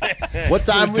 What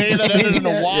time was Day this that ended in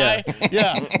meeting? a Y.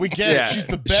 Yeah, we get it. She's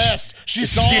the best.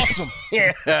 She's awesome.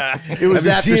 It was Have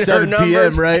you after seen her 7 p.m.,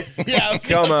 numbers? right? Yeah,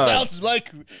 Come on. sounds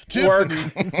like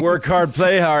Tiffany. Work hard,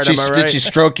 play hard. She, Am I right? Did she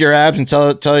stroke your abs and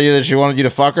tell you that she wanted you to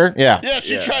fuck her? Yeah. Yeah,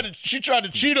 she tried to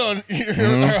cheat on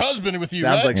her husband with you.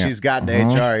 Sounds right? like she's gotten to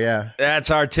HR, yeah. That's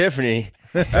our Tiffany.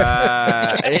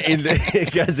 Guys,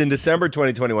 in December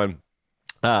 2021,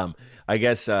 I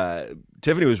guess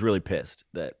Tiffany was really pissed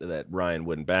that Ryan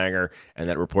wouldn't bang her, and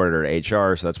that reported her to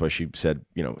HR. So that's why she said,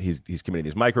 he's committing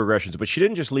these microaggressions. But she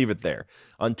didn't just leave it there.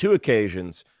 On 2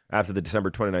 occasions after the December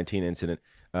 2019 incident,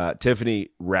 Tiffany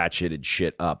ratcheted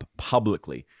shit up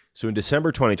publicly. So in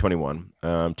December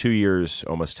 2021, 2 years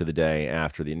almost to the day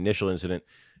after the initial incident,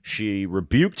 she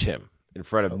rebuked him in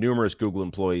front of numerous Google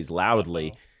employees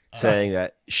loudly, saying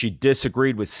that she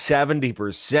disagreed with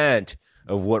 70%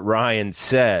 of what Ryan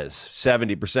says.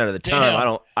 70% of the time.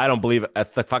 Damn. I don't believe a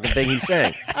fucking thing he's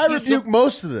saying. I rebuke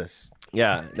most of this.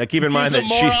 Yeah. Now keep in mind He's a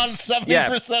that moron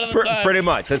 70% of the time. Pretty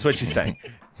much. That's what she's saying.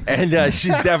 And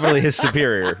she's definitely his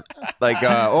superior. Like,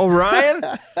 Ryan,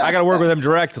 I got to work with him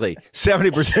directly.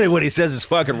 70% of what he says is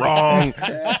fucking wrong.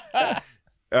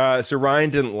 So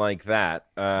Ryan didn't like that.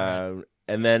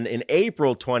 And then in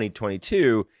April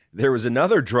 2022, there was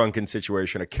another drunken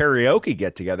situation, a karaoke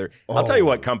get-together. I'll tell you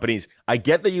what, companies, I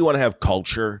get that you want to have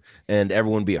culture and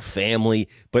everyone be a family,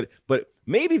 but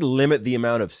maybe limit the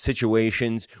amount of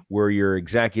situations where your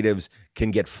executives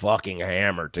can get fucking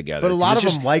hammered together. But a lot of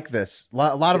them like this. A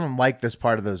lot of them like this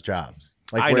part of those jobs.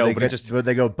 Like I where know, they but get, it's just- where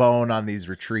they go bone on these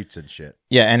retreats and shit.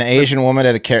 Yeah, an Asian woman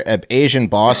at an Asian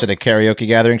boss at a karaoke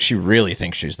gathering, she really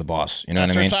thinks she's the boss. You know That's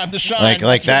what I her mean? time to shine. Like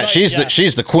That's her that. night, She's yeah.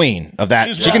 she's the queen of that.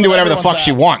 She's She can do rubbing whatever the fuck everyone's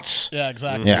she ass. wants. Yeah,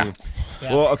 exactly. Yeah.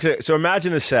 Well, okay, so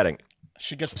imagine this setting.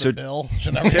 She gets the bill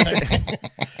and everything.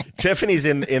 Tiffany's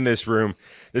in this room,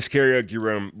 this karaoke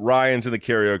room. Ryan's in the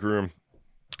karaoke room.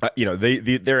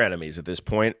 They're enemies at this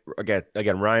point.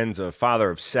 Again, Ryan's a father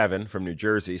of 7 from New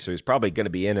Jersey, so he's probably going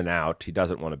to be in and out. He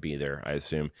doesn't want to be there, I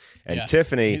assume. And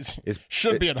Tiffany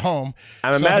should be at home.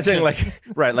 I'm imagining like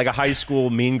a high school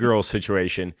Mean Girls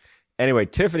situation. Anyway,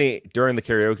 Tiffany during the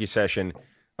karaoke session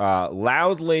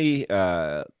loudly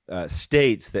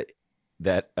states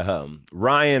that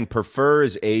Ryan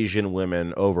prefers Asian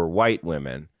women over white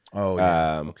women. Oh,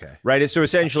 yeah. Okay. Right. So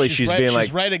essentially, she's being like,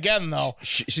 she's right again, though.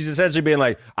 She's essentially being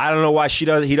like, I don't know why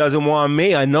he doesn't want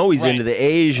me. I know he's into the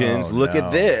Asians. Look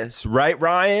at this, right,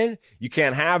 Ryan? You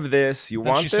can't have this. You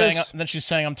want this? Then she's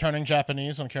saying, I'm turning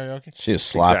Japanese on karaoke. She was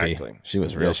sloppy. Exactly. She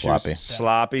was real sloppy.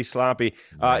 Sloppy.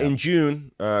 In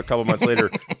June, a couple months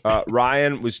later,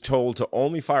 Ryan was told to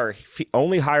only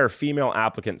hire female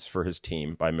applicants for his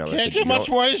team by Miller. Can't get much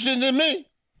more Asian than me.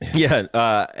 Yeah,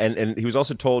 and he was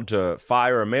also told to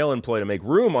fire a male employee to make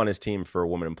room on his team for a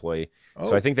woman employee. Oh.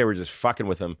 So I think they were just fucking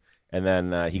with him, and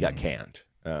then he got canned.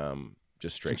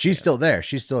 Just straight. She's still there.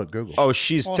 She's still at Google. Oh,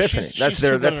 she's Tiffany. That's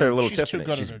their little Tiffany.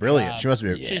 She's brilliant. She must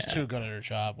be. She's too good at her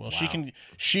job. Well,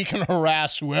 she can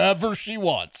harass whoever she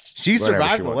wants. She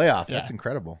survived the layoff. Yeah. That's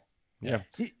incredible. Yeah.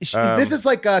 This is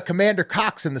like Commander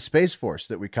Cox in the Space Force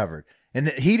that we covered. And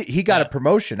he got a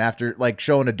promotion after like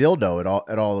showing a dildo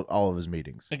at all of his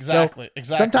meetings. Exactly.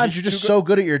 Sometimes you're just so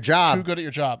good at your job. Too good at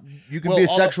your job. You can be a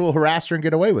sexual harasser and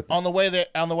get away with it. On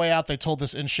the way out, they told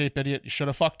this in shape idiot, "You should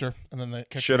have fucked her," and then they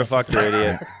should have fucked her,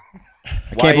 idiot.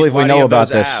 I can't believe we know about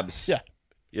this. Abs?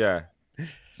 Yeah.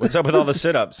 What's up with all the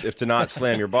sit-ups if to not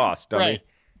slam your boss, dummy? Right.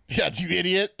 Yeah, you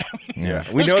idiot. Yeah,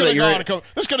 we know that you're.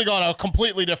 This could have gone a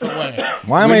completely different way.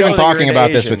 Why am I even talking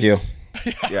about this with you?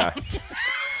 Yeah.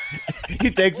 He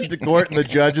takes it to court, and the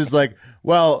judge is like,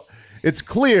 "Well, it's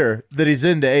clear that he's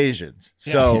into Asians,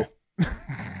 so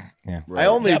I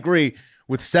only agree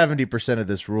with 70% of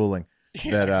this ruling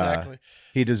that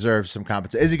he deserves some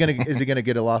compensation." Is he gonna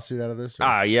get a lawsuit out of this?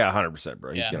 Yeah, 100%,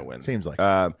 bro. He's gonna win. Seems like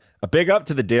a big up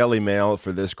to the Daily Mail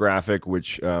for this graphic,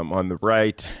 which on the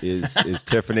right is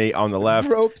Tiffany, on the left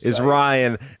is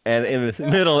Ryan, and in the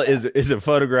middle is a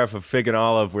photograph of Fig and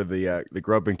Olive where the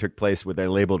groping took place, where they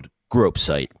labeled "grope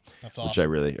site." That's awesome. Which I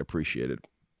really appreciated.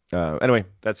 Anyway,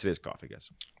 that's today's coffee,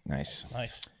 guys.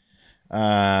 Nice.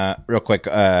 Real quick,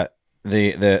 the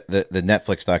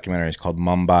Netflix documentary is called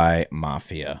Mumbai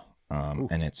Mafia,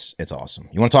 and it's awesome.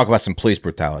 You want to talk about some police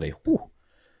brutality? Whew.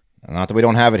 Not that we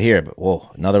don't have it here, but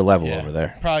another level over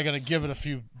there. Probably gonna give it a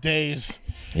few days.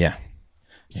 Yeah.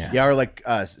 Or like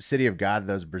City of God.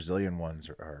 Those Brazilian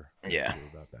ones are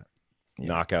about that.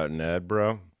 Knockout Ned,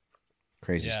 bro.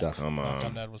 Crazy stuff. Come on.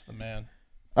 Knockout Ned was the man.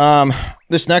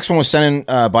 This next one was sent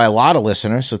in by a lot of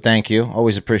listeners, so thank you.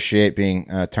 Always appreciate being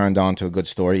turned on to a good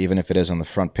story, even if it is on the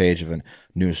front page of a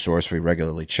news source we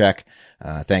regularly check.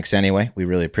 Thanks anyway. We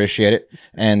really appreciate it.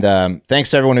 And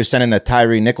thanks to everyone who sent in the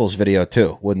Tyree Nichols video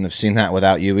too. Wouldn't have seen that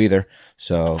without you either.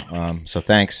 So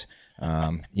thanks.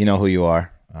 You know who you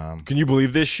are. Can you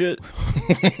believe this shit?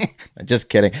 Just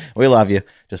kidding. We love you.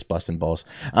 Just busting balls.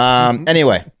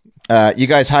 Anyway. You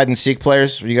guys hide and seek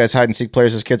players? Were you guys hide and seek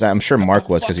players as kids? I'm sure Mark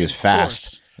was because he was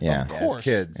fast. Yeah, as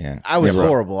kids. Yeah. I was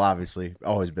horrible, obviously.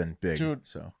 Always been big. Dude,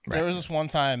 there was this one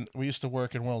time we used to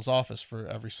work in Will's office for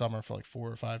every summer for like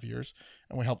 4 or 5 years,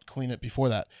 and we helped clean it before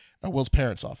that. Will's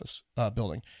parents' office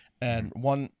building. And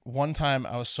one time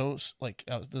I was so back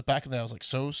in the day I was like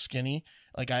so skinny,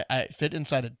 like I fit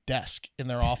inside a desk in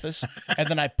their office, and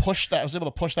then I was able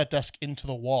to push that desk into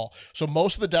the wall. So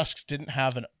most of the desks didn't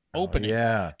have an opening.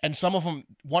 And some of them,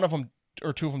 one of them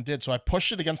or two of them did. So I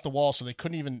pushed it against the wall so they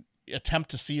couldn't even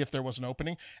attempt to see if there was an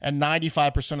opening. And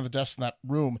 95% of the desks in that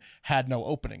room had no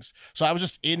openings. So I was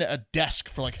just in a desk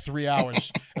for like 3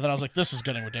 hours. And then I was like, this is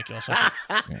getting ridiculous.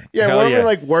 We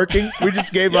like working? We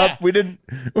just gave up. We didn't.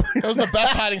 It was the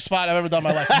best hiding spot I've ever done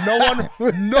in my life.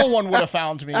 No one would have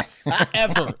found me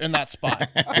ever in that spot.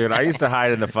 Dude, I used to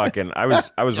hide in the fucking, I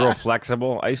was real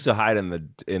flexible. I used to hide in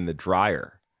the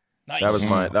dryer. Nice. That was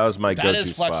my go-to spot. That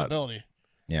is flexibility.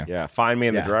 Yeah. Find me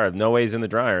in the dryer. No way's in the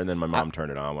dryer, and then my mom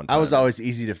turned it on one time. I was always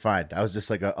easy to find. I was just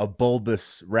like a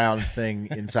bulbous round thing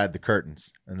inside the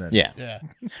curtains, and then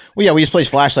we used to play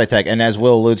flashlight tag, and as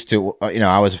Will alludes to,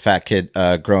 I was a fat kid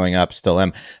growing up, still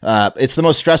am. It's the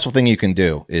most stressful thing you can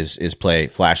do is play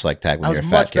flashlight tag when you're a fat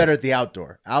kid. I was much better at the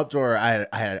outdoor. Outdoor, I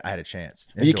had a chance.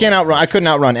 You can't outrun. I couldn't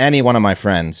outrun any one of my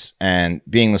friends, and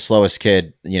being the slowest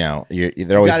kid,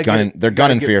 they're always gunning. They're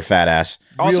gunning for your fat ass.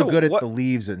 Real good at the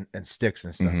leaves and sticks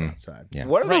and stuff. stuff outside. Yeah.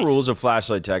 What are Right. the rules of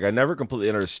flashlight tag? I never completely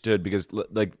understood because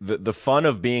like the fun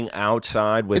of being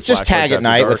outside with It's just flashlights tag at after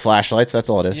night dark. with flashlights. That's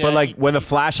all it is. Yeah. But like when the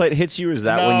flashlight hits you, is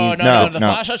that when you? No. The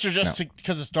no, flashlights are just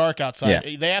because it's dark outside.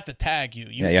 Yeah. They have to tag you.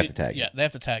 Yeah, you have to tag you. Yeah, they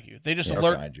have to tag you. They just Yeah,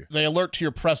 alert. find you. They alert to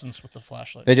your presence with the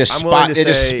flashlight. They just I'm willing spot. to They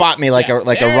just say- spot me like Yeah. a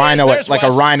There it is, rhino there's like a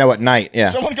Wes. rhino at night. Yeah.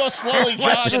 Someone goes slowly Wes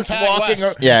jog and just tag walking.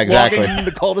 Wes. Yeah, exactly. Walking in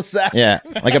the cul-de-sac. Yeah,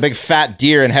 like a big fat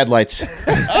deer in headlights.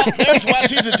 Oh, there's Wes.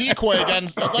 He's a decoy again.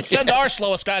 Let's send our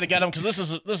slowest guy to get him because this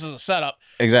is a setup.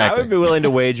 I Exactly. would be willing to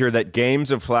wager that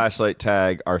games of flashlight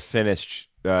tag are finished,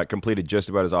 completed just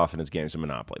about as often as games of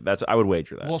Monopoly. I would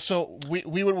wager that. Well, so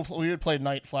we would play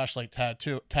night flashlight tag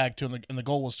too, and the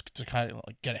goal was to kind of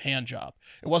like get a hand job.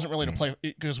 It wasn't really to play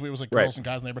because we was like Right. girls and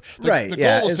guys in the neighborhood. Right, The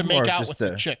yeah, goal was it's to more make out just with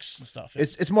the a- chicks and stuff.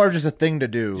 It's more of just a thing to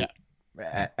do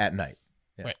Yeah. at night.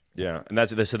 Yeah,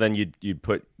 and so then you'd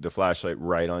put the flashlight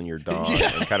right on your dog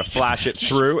Yeah. and kind of flash it Just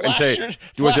through and flash say,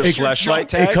 your- "Was it flash your flashlight junk.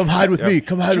 tag?" Hey, come hide with Yep. me.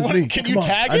 Come hide Do you with want- me. can Come you on.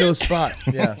 tag I know it? a spot.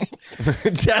 Yeah,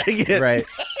 Tag it. right.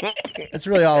 That's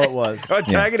really all it was. Oh,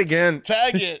 tag it again.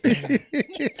 Tag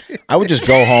it. I would just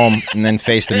go home and then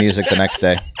face the music the next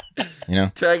day. You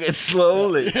know. Tag it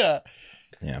slowly. Yeah.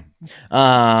 Yeah.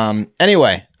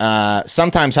 Anyway,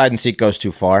 sometimes hide and seek goes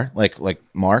too far, like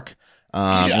Mark.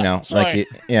 Yeah, You know, sorry. like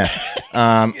yeah.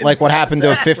 Like what happened to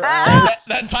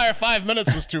That entire 5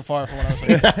 minutes was too far from what I was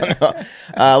saying.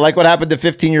 like what happened to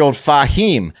 15-year-old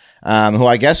Fahim, who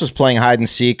I guess was playing hide and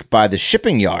seek by the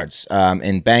shipping yards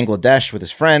in Bangladesh with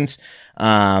his friends.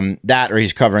 That or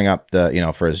he's covering up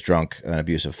for his drunk and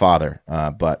abusive father.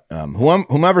 But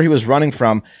whomever he was running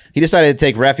from, he decided to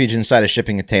take refuge inside a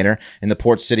shipping container in the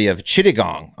port city of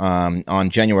Chittagong on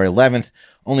January 11th.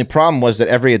 Only problem was that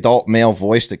every adult male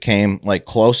voice that came like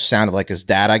close sounded like his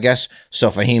dad, I guess. So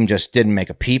Fahim just didn't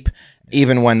make a peep,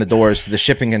 even when the doors to the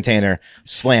shipping container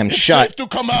slammed shut. Safe to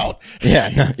come out.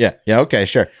 Yeah, okay,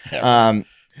 sure. We're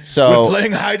So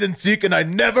playing hide and seek, and I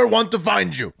never want to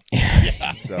find you.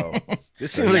 So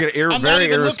This seems like an I'm not very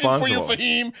even looking for irresponsible.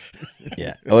 you, Fahim.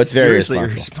 yeah, it's very Seriously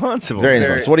irresponsible. irresponsible. Very It's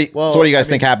irresponsible. So what do you guys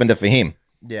think happened to Fahim?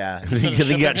 yeah, He Shipping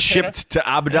got container? shipped to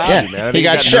Abu Dhabi, Yeah, man. I he think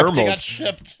got shipped. He Nurmled. got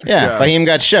shipped. Yeah, Fahim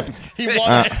got shipped. He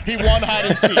won hide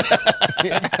and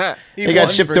seek. He got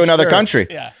won shipped for to another sure. country.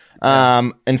 Yeah.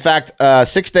 In fact,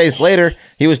 6 days later,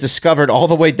 he was discovered all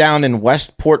the way down in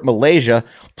Westport, Malaysia,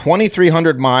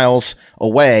 2,300 miles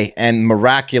away, and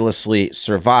miraculously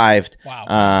survived.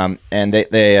 Wow. And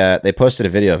they posted a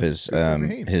video of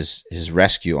his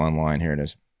rescue online. Here it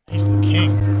is. He's the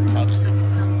king.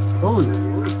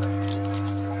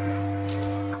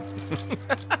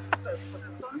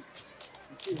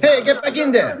 Hey, get back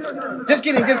in there. Just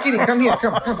kidding. Come here.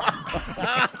 Come.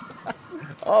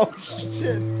 Oh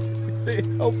shit! They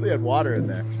hopefully had water in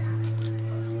there.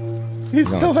 He's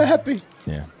so happy.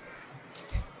 Yeah.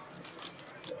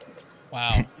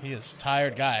 Wow. He is a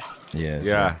tired guy. Yes.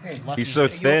 Yeah. Hey, He's so you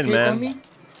thin, okay, man. dummy?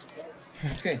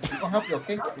 Okay, we're gonna help you,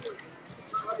 okay?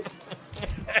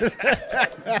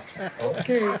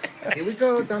 Okay, here we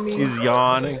go, dummy. He's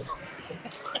yawning.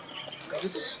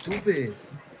 This is stupid.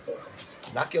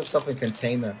 Lock yourself in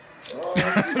container. Oh,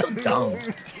 you're so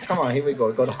dumb. Come on, here we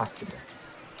go. Go to hospital.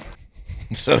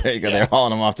 So there you go. They're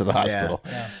hauling him off to the hospital.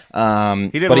 Yeah. He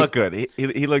didn't but look good.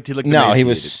 He looked. No, he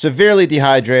was emaciated. severely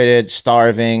dehydrated,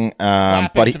 starving.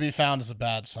 Flapping But he, to be found is a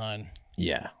bad sign.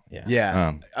 yeah.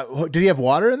 Yeah. Did he have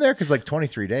water in there? Because like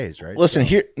 23 days, right? Listen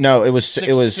here. No, it was 6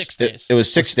 days. It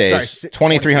was 6 days. Sorry,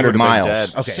 2,300 would've been miles.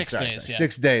 dead. Okay, 6 sorry, days, sorry. yeah.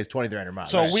 6 days, 2,300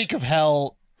 miles. So a week of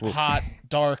hell, hot,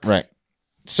 dark. Right.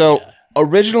 So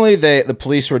originally, the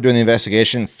police who were doing the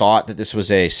investigation thought that this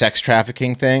was a sex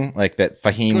trafficking thing, like that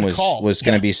Fahim Good call. was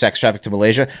going to Yeah. be sex trafficked to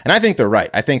Malaysia, and I think they're right.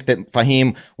 I think that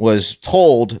Fahim was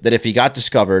told that if he got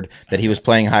discovered, that he was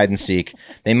playing hide and seek.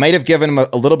 They might have given him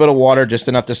a little bit of water, just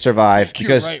enough to survive, You're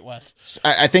because right, Wes.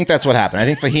 I think that's what happened. I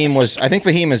think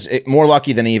Fahim is more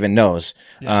lucky than he even knows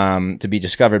to be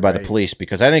discovered by the police,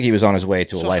 because I think he was on his way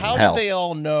to a So life how of hell. did they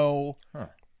all know?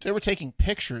 They were taking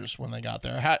pictures when they got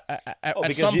there.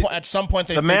 because At some point,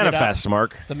 they The figured out manifest,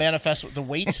 Mark. the manifest, the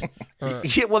weight. Or,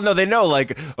 Yeah, well, no, they know.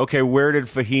 Like, okay, where did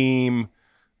Fahim?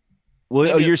 Well,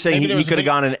 Maybe- you're saying maybe there he was a could have big-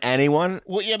 gone in anyone?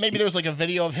 well, yeah, maybe there was like a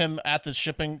video of him at the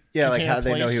shipping. Yeah, like container how do they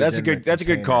know place. he was That's a in good. the That's a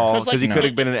good container. call 'Cause, like, because he no. could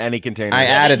have been in any container. I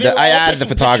added they were the all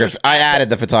photography. taking I added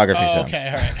the photography Oh, sense. okay,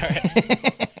 all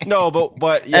right. No,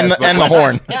 but yes, And the- but and the Wes-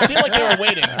 horn. It seemed like they were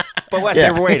waiting. But Wes,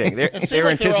 Yeah. they were waiting. They It were seemed like they were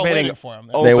all anticipating. waiting for him.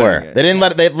 They opening were. it. They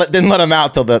didn't let him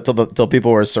out till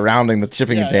people were surrounding the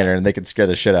shipping Yeah, container yeah. and they could scare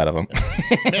the shit out of him.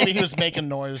 Maybe he was making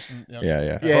noise. And, Yeah.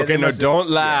 Yeah, Okay, they no, must have- don't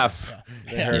laugh.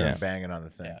 They heard Yeah. him banging on the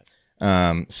thing.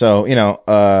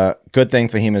 So, good thing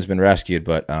Fahim has been rescued,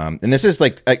 but, and this is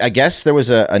like, I guess there was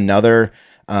another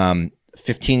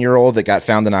 15-year-old that got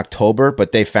found in October,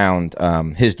 but they found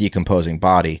his decomposing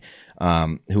body,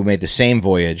 who made the same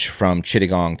voyage from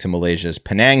Chittagong to Malaysia's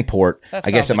Penang port. That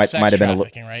I guess it sounds like might have been a sex little,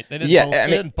 trafficking, right? They didn't yeah.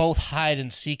 they didn't both hide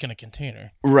and seek in a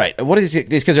container. Right. What is it?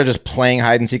 These kids are just playing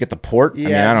hide and seek at the port? Yeah, I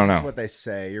mean, I don't know. That's what they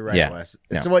say. You're right, Yeah. Wes.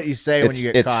 It's what you say when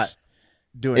you get caught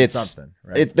doing something.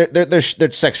 Right?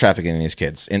 They're sex trafficking these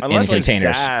kids in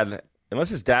containers. Unless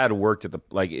his dad worked at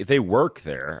if they work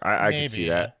there, I can see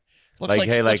that.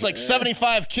 Looks like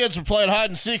 75 kids were playing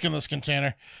hide and seek in this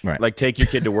container. Right. Like take your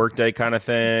kid to work day kind of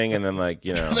thing, and then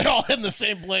They're all in the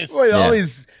same place. Boy, all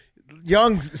these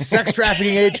young sex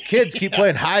trafficking age kids keep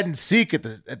playing hide and seek at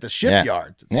the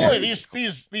shipyards. Yeah. Boy,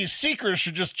 these seekers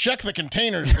should just check the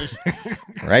containers. Right to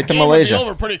Game would be Malaysia.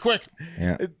 over pretty quick.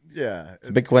 Yeah. Yeah. It's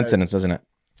a big coincidence, isn't it?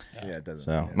 Yeah, it doesn't.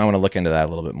 So might want to look into that a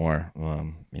little bit more,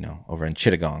 over in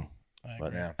Chittagong.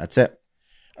 But that's it.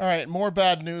 All right, more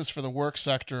bad news for the work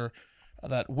sector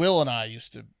that Will and I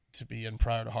used to be in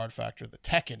prior to Hard Factor, the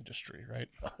tech industry, right?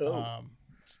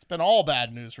 It's been all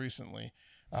bad news recently.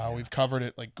 We've covered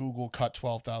it, like Google cut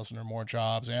 12,000 or more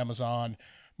jobs, Amazon,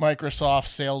 Microsoft,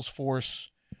 Salesforce.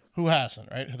 Who hasn't,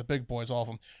 right? The big boys, all of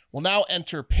them, will now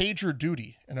enter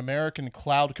PagerDuty, an American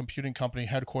cloud computing company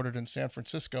headquartered in San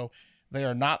Francisco. They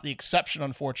are not the exception,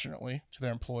 unfortunately, to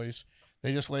their employees.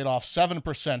 They just laid off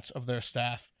 7% of their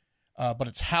staff, but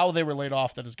it's how they were laid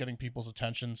off that is getting people's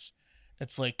attentions.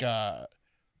 It's like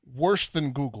worse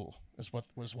than Google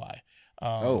was why.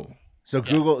 So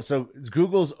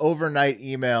Google's overnight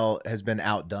email has been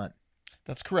outdone.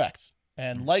 That's correct.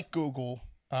 And like Google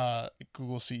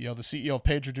CEO, the CEO of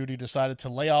PagerDuty decided to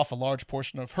lay off a large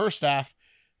portion of her staff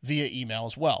via email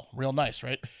as well. Real nice,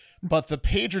 right? But the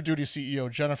PagerDuty CEO,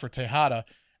 Jennifer Tejada,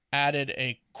 added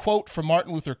a quote from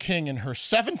Martin Luther King in her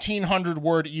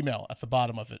 1,700-word email at the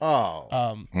bottom of it.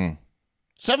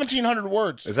 1,700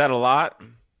 words. Is that a lot?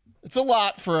 It's a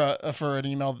lot for an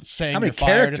email saying how many you're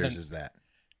fired. characters is that?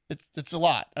 It's a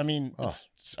lot. I mean,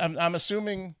 I'm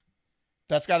assuming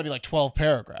that's got to be like 12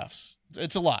 paragraphs.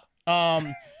 It's a lot.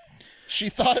 She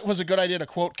thought it was a good idea to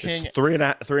quote King. It's three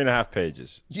and a half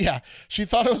pages. Yeah. She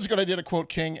thought it was a good idea to quote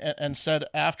King and said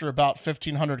after about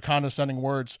 1,500 condescending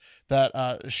words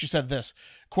that she said this,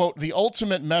 quote, "The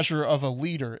ultimate measure of a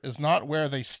leader is not where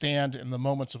they stand in the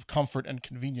moments of comfort and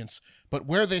convenience, but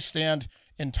where they stand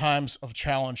in times of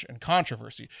challenge and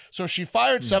controversy." So she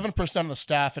fired 7% of the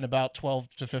staff in about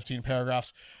 12 to 15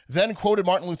 paragraphs, then quoted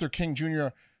Martin Luther King Jr.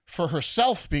 for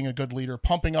herself being a good leader,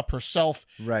 pumping up herself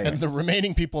and the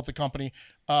remaining people at the company.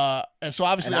 And so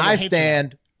obviously, and I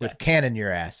stand with cannon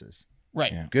your asses.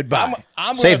 Right. Yeah. Goodbye.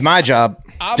 I'm Saved my job.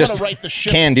 I'm Just going to write the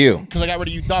ship. Can do. Because I got rid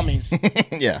of you dummies.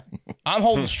 Yeah. I'm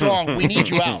holding strong. We need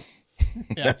you out.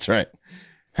 Yeah. That's right.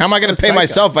 How am I going to pay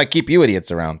myself if I keep you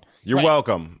idiots around? You're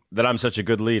welcome that I'm such a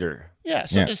good leader. Yeah.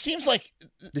 So it seems like.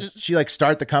 Did she like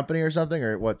start the company or something,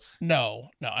 or what's?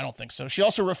 No, I don't think so. She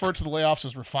also referred to the layoffs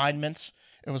as refinements.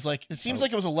 It was like, it seems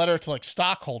like it was a letter to like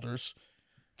stockholders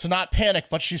to not panic,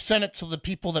 but she sent it to the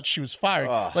people that she was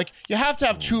firing. Like, you have to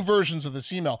have two versions of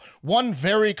this email. One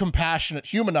very compassionate,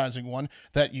 humanizing one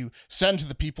that you send to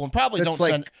the people and probably don't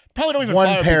even one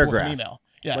fire paragraph. people with an email.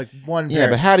 Yeah. Like one Yeah,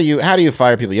 but how do you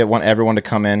fire people? You want everyone to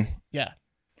come in? Yeah.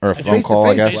 Or a phone call,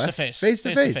 I guess? Face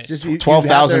to face. Just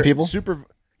 12,000 people?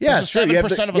 Yeah, it's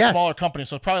 7% of a smaller company,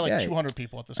 so probably like 200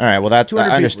 people at this point. All right, well, I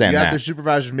 200 understand people. You that. have their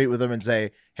supervisors meet with them and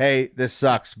say, "Hey, this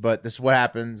sucks, but this is what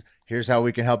happens. Here's how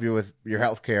we can help you with your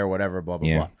health care or whatever, blah,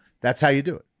 blah, blah." That's how you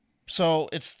do it. So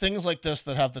it's things like this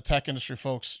that have the tech industry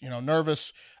folks,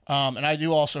 nervous. And I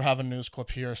do also have a news clip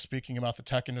here speaking about the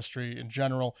tech industry in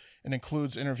general. It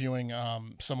includes interviewing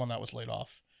someone that was laid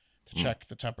off to check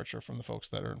the temperature from the folks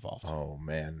that are involved. Oh,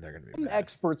 man, they're going to be mad.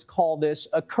 Experts call this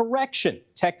a correction.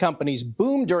 Tech companies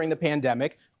boomed during the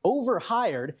pandemic,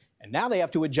 overhired, and now they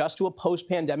have to adjust to a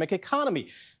post-pandemic economy.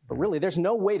 But really, there's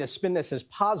no way to spin this as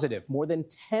positive. More than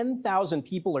 10,000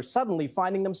 people are suddenly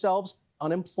finding themselves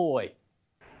unemployed.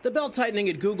 The belt-tightening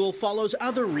at Google follows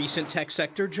other recent tech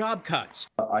sector job cuts.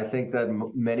 I think that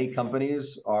many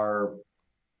companies are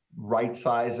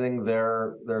right-sizing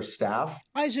their staff.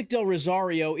 Isaac Del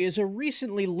Rosario is a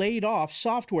recently laid-off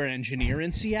software engineer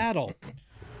in Seattle.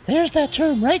 There's that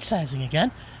term right-sizing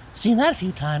again. Seen that a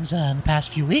few times in the past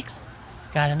few weeks.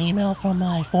 Got an email from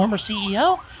my former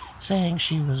CEO saying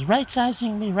she was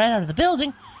right-sizing me right out of the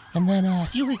building, and then a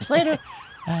few weeks later,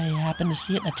 I happened to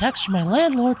see it in a text from my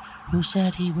landlord who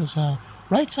said he was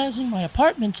right-sizing my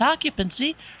apartment's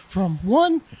occupancy from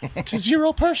 1 to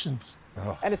 0 persons.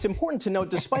 And it's important to note,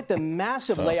 despite the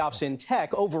massive layoffs in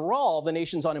tech, overall, the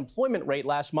nation's unemployment rate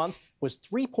last month was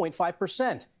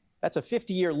 3.5%. That's a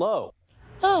 50-year low.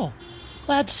 Oh,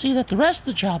 glad to see that the rest of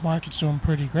the job market's doing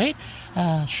pretty great.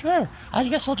 Sure, I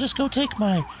guess I'll just go take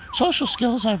my social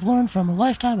skills I've learned from a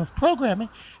lifetime of programming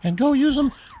and go use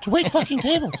them to wait fucking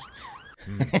tables.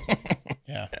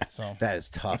 Yeah, so That is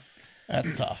tough.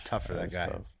 that's tough. Tough for that guy.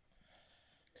 tough.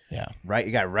 Yeah, Right?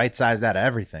 You got right-sized out of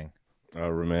everything.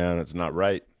 Oh man, it's not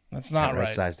right. that's not right.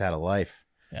 Right-sized out of life.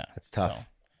 Yeah, That's tough. so,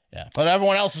 yeah, but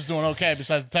everyone else is doing okay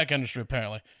besides the tech industry,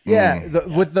 apparently. Yeah,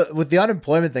 with the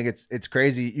unemployment thing, it's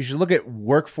crazy. You should look at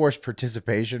workforce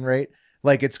participation rate.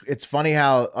 Like it's funny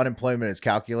how unemployment is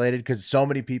calculated because so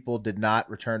many people did not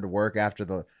return to work after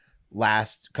the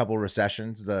last couple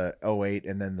recessions, the 08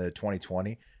 and then the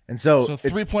 2020. And so So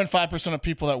it's- 3.5% of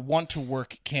people that want to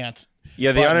work can't.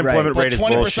 Yeah, the But- unemployment But rate is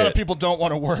 20% bullshit. of people don't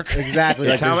want to work. exactly.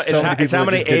 It's like, how, there's it's so how, many it's how people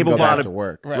that many just didn't go back able-bodied to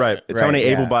work. Right. It's Right, how many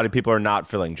yeah. able-bodied people are not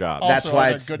filling jobs. That's Also, why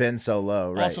they're it's good- been so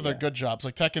low. Right. Also, they're yeah. good jobs.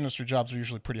 Like tech industry jobs are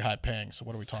usually pretty high paying. So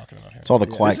what are we talking about here? It's all the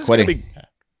quiet This is gonna quitting. be-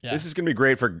 Yeah. This is going to be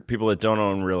great for people that don't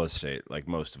own real estate, like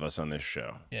most of us on this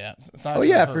show. Yeah. It's not Oh gonna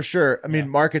yeah, hurt. for sure. I mean,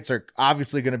 markets are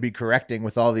obviously going to be correcting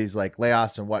with all these like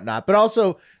layoffs and whatnot, but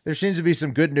also there seems to be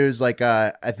some good news. Like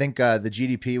I think the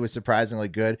GDP was surprisingly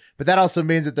good, but that also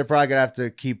means that they're probably going to have to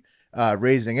keep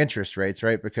raising interest rates,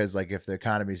 right? Because like if the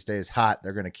economy stays hot,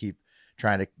 they're going to keep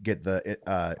trying to get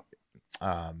the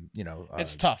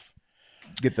It's tough.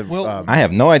 get the Will- I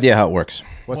have no idea how it works.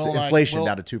 what's Will the and I- inflation Will-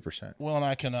 down to 2%. Will and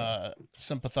I can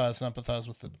sympathize and empathize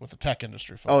with the tech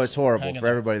industry. Folks. Oh, it's horrible Hang in for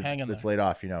there. everybody Hang in that's there. laid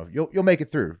off. You'll make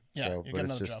it through. Yeah, So, you'll but get it's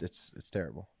another just job. it's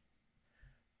terrible,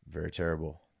 very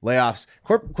terrible. Layoffs,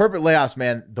 corporate layoffs,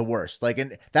 man, the worst. Like,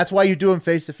 and that's why you do them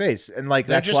face to face, and like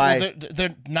They're that's just, why.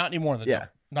 they're not anymore. Yeah.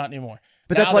 Not anymore.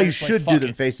 But Now that's why they're you just like, should do fuck them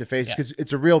it. face to face Yeah. because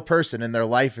it's a real person and their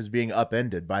life is being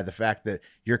upended by the fact that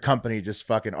your company just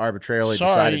fucking arbitrarily Sorry,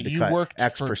 decided to you cut worked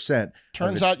X for- percent.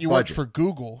 Turns of its out you budget. worked for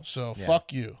Google, so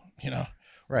fuck you.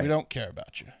 Right. We don't care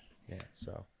about you. Yeah,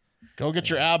 so Go get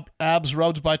your abs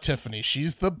rubbed by Tiffany.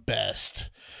 She's the best.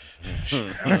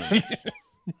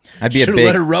 I'd be a should have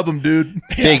let her big, rub them, dude.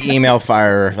 big email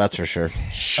firer, that's for sure.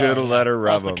 Should have let her That's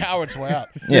rub the them. coward's way out.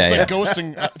 Yeah, it's yeah. like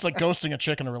ghosting. It's like ghosting a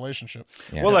chick in a relationship.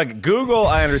 Yeah. Well, like Google,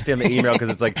 I understand the email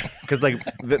because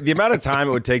the amount of time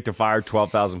it would take to fire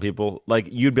 12,000 people, like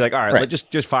you'd be like, all right, Right.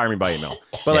 just fire me by email.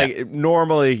 But like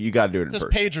normally you got to do it in This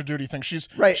person. pager duty thing. She's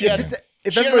Right, She if had, it's-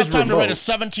 if she had everybody's enough time to write a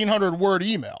remote. 1,700 word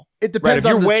email. It Right, depends if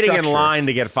you're on the waiting in structure. line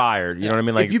to get fired, you know what I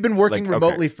mean? Like if you've been working okay.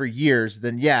 remotely for years,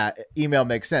 then yeah, email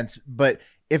makes sense. But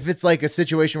if it's like a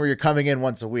situation where you're coming in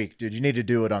once a week, dude, you need to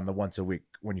do it on the once a week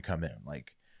when you come in.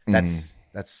 Like that's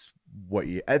what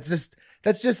you. That's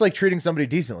just like treating somebody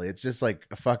decently. It's just like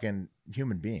a fucking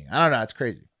human being. I don't know. It's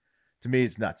crazy. To me,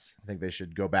 it's nuts. I think they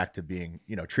should go back to being,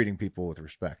 treating people with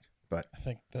respect. But I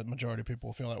think the majority of people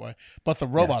will feel that way. But the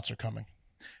robots are coming.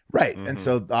 right, and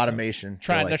so the automation.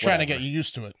 They're trying to get you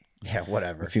used to it. Yeah,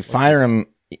 whatever. If you fire them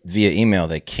via email,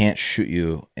 they can't shoot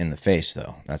you in the face,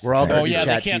 though. That's We're the all thing. gonna Oh be yeah,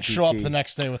 they Chat can't show up GPT. the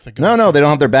next day with the gun. No, they don't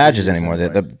have their badges anymore. They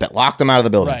lock them out of the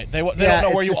building. Right. They Yeah, don't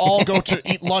know where it's you just- all go to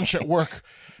eat lunch at work.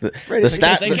 The Right,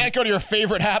 stats. They can't go to your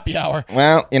favorite happy hour.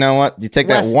 Well, you know what? You take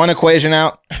that Wes- one equation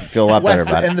out, you feel a lot better Wes,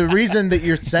 about and it. the reason that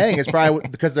you're saying is probably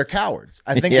because they're cowards.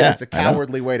 I think Yeah, that it's a I know.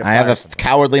 cowardly way to. I have fire a someone.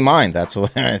 cowardly mind. That's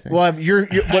what I think. Well, you're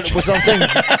what I'm saying.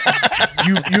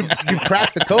 You've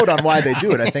cracked the code on why they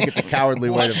do it. I think it's a cowardly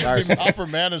way to fire someone. Upper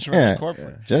management Yeah. of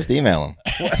corporate. Just email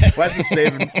them. What's the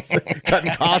saving,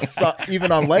 cutting costs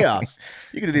even on layoffs?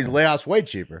 You can do these layoffs way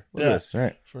cheaper. Look at Yeah. this. That's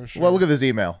right. For sure. Well, look at this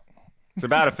email. It's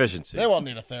about efficiency. They won't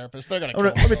need a therapist. They're gonna kill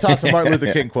Let me toss a Martin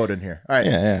Luther King quote in here. All right.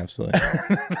 Yeah, absolutely.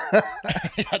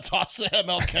 yeah, toss the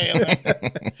MLK in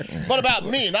there. What about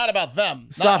me? Not about them.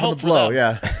 Not Soften hope the for blow. them.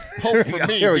 Yeah. Hope for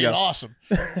me Here we being go. awesome.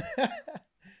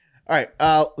 All right,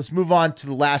 let's move on to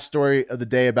the last story of the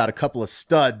day about a couple of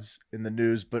studs in the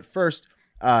news. But first,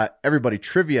 everybody,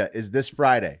 trivia is this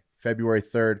Friday, February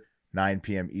 3rd, 9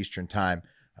 p.m. Eastern time.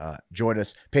 Join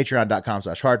us,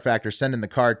 patreon.com/hardfactor. Send in the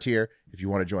card tier if you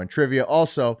want to join trivia.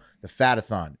 Also, the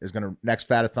Fatathon is next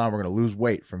Fatathon, we're going to lose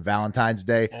weight from Valentine's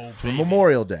Day through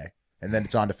Memorial Day. And then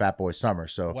it's on to Fat Boy Summer.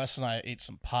 So Wes and I ate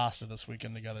some pasta this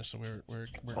weekend together, so we're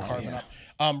carving up.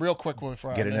 Real quick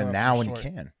before get I it in interrupt now your when you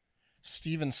story. can.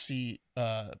 Stephen C.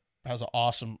 Has an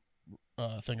awesome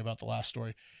thing about the last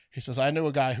story. He says, I knew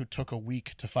a guy who took a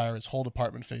week to fire his whole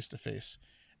department face to face.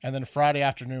 And then Friday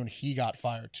afternoon, he got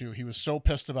fired too. He was so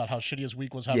pissed about how shitty his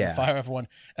week was having to fire everyone.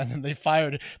 And then they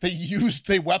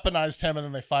weaponized him and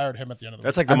then they fired him at the end of the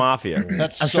That's week. like the mafia.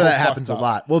 That's I'm so sure that fucked happens a up.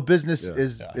 lot. Well, business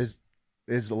is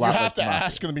is a You lot. have like to the Mafia.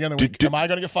 ask in the beginning of the week, am I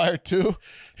going to get fired too?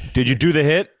 Did you do the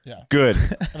hit? Yeah. Good.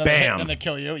 And then Bam. And they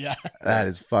kill you. Yeah. That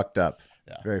is fucked up.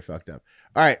 Yeah. Very fucked up.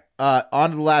 All right. On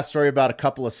to the last story about a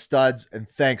couple of studs, and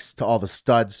thanks to all the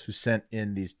studs who sent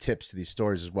in these tips to these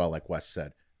stories as well. Like Wes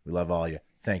said, we love all of you.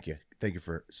 Thank you. Thank you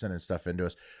for sending stuff into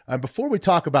us. Before we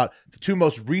talk about the two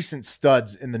most recent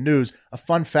studs in the news, a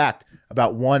fun fact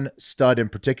about one stud in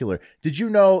particular. Did you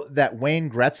know that Wayne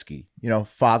Gretzky,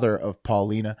 father of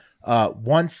Paulina,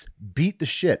 once beat the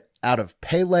shit out of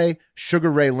Pele,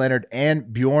 Sugar Ray Leonard,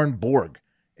 and Bjorn Borg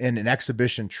in an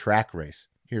exhibition track race?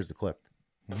 Here's the clip.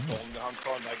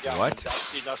 What?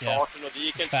 Fast.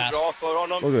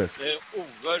 Look at this.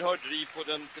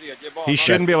 He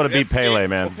shouldn't be able to beat Pele,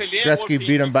 man. Gretzky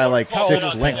beat him by like How old 6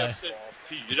 is lengths.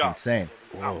 It's insane.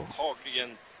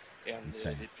 It's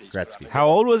insane. Gretzky. How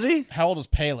old was he? How old is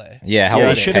Pele? Yeah, how Yeah, he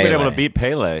old is should have been Pele? able to beat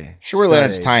Pele. Sugar Stud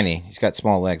Leonard's age. tiny. He's got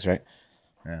small legs, right?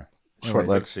 Yeah. Short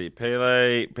Let's legs. see.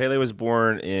 Pele was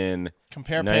born in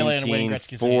Compare Pele and Wayne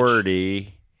Gretzky's age.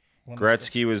 1940. When was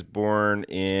Gretzky was born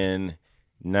in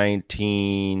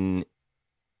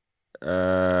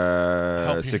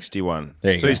 1961.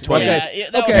 There you so go. he's 20. Yeah,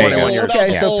 that was Okay. old. Okay. That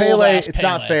was So old Pele, ass it's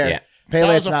not Pele. fair. Yeah. Pele,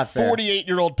 That it's was not a fair.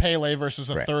 48-year-old Pele versus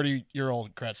a Right.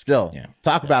 30-year-old Gretzky. Still, Yeah.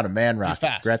 talk about a man rocket. He's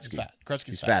fast. Gretzky. He's fast. Gretzky's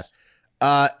He's fast.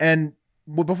 fast. And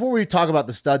before we talk about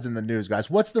the studs in the news, guys,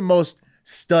 what's the most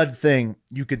stud thing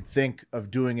you could think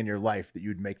of doing in your life that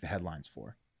you'd make the headlines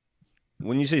for?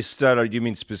 When you say stud, do you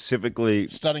mean specifically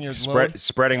Studding your load.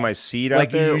 spreading my seed Like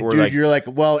out there? you, or dude, like, you're like,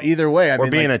 well, either way. I or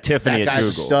mean, being like, a Tiffany that at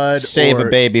guy's Google. Stud Save or-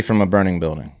 a baby from a burning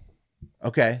building.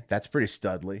 Okay, that's pretty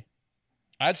studly.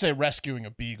 I'd say rescuing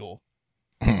a beagle.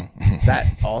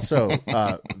 That also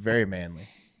very manly.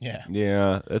 Yeah.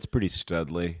 yeah, that's pretty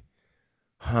studly.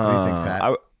 What do you think,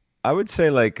 Pat? I would say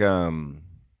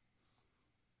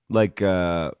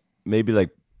maybe like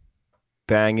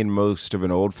banging most of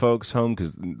an old folks home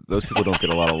because those people don't get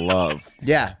a lot of love.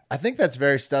 Yeah, I think that's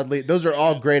very studly. Those are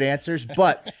all great answers.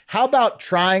 But how about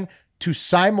trying to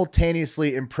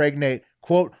simultaneously impregnate,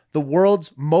 quote, the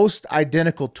world's most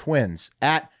identical twins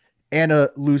at Anna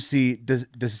Lucy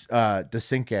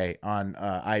DeCinque on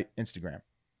Instagram?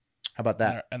 How about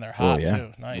that? And they're hot, yeah.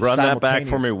 too. Nice. Run that back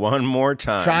for me Simultaneous. one more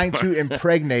time. Trying to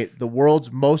impregnate the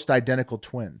world's most identical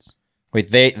twins. Wait,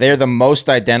 they're the most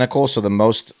identical, so the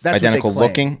most That's what they identical claim.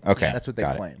 looking? Okay. That's what they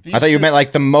got it. claim. These I thought you two- meant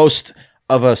like the most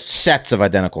of a sets of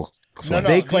identical twins. No,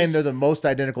 They claim these- they're the most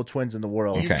identical twins in the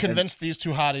world. You've Okay. convinced these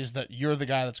two hotties that you're the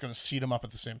guy that's going to seat them up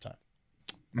at the same time.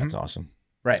 That's awesome.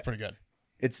 Right. That's pretty good.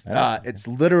 It's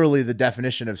literally the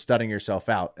definition of studying yourself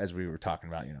out, as we were talking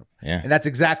about, Yeah. And that's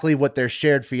exactly what their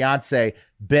shared fiance,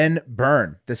 Ben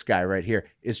Byrne, this guy right here,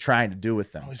 is trying to do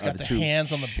with them. Oh, he's got the the two.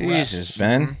 hands on the Jesus, breasts.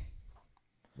 Ben.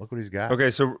 Look what he's got.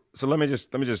 Okay, so let me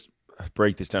just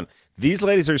break this down. These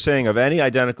ladies are saying of any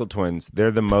identical twins, they're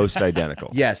the most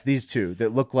identical. Yes, these two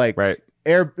that look like Right.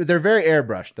 they're very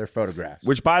airbrushed. They're photographs.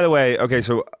 Which, by the way, okay,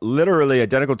 so literally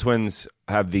identical twins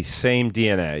have the same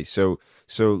DNA. So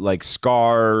like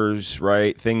scars,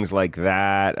 right? Things like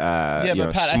that. Yeah, you but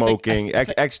know, Pat, I smoking,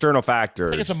 think- external I factors.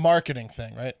 think it's a marketing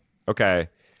thing, right? Okay.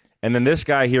 And then this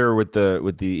guy here with the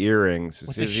earrings. With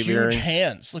Does the he have huge earrings?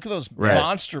 hands. Look at those Right.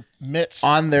 monster mitts.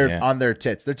 on their Yeah.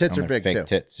 tits. Their tits On are their big fake too.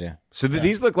 tits, yeah. So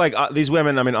these look like these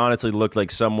women. I mean, honestly, look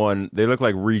like they look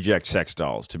like reject sex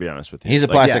dolls. To be honest with you, He's a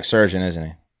Like, plastic yeah. surgeon, isn't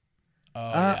he? Oh,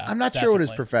 yeah, I'm not sure what his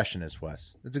definitely. profession is,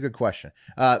 Wes. That's a good question.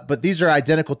 But these are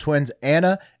identical twins,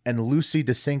 Anna and Lucy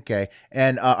DeCinque,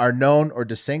 and are known, or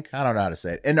DeCinque, I don't know how to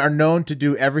say it, and are known to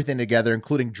do everything together,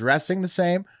 including dressing the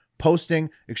same, posting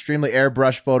extremely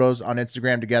airbrushed photos on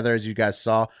Instagram together, as you guys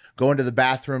saw, going to the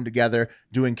bathroom together,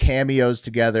 doing cameos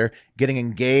together, getting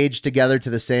engaged together to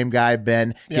the same guy,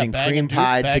 Ben, Yeah, getting banging cream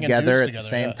pied banging together dudes at together, the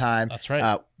same yeah. time. That's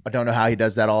right. I don't know how he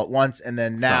does that all at once. And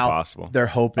then It's not now possible. they're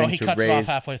hoping Oh, he to cuts it off raise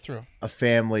halfly through. a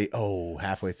family. Oh,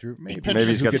 halfway through. Maybe, pinches-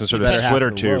 Maybe he's Who got gets some the sort of better half splitter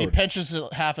of the tube. He load? pinches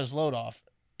half his load off.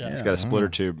 Yeah. He's got a splitter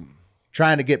tube.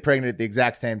 Trying to get pregnant at the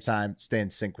exact same time, stay in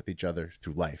sync with each other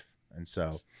through life. And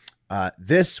so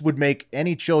this would make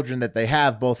any children that they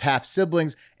have both half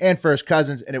siblings and first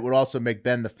cousins, and it would also make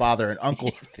Ben the father and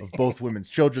uncle of both women's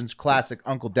children's classic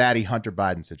Uncle Daddy Hunter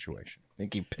Biden situation. I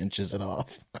think he pinches it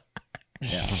off.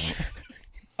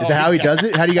 Is that how he does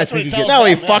it? How do you guys think he gets? No,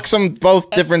 he fucks them both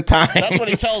different times. That's what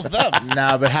he tells them.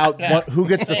 Nah, but how? Who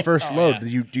gets the first load? Do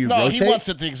you No, rotate? he wants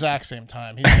it the exact same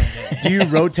time. He's gonna get it. Do you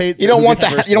rotate? You don't who want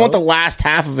gets the first you don't want the load? last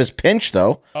half of his pinch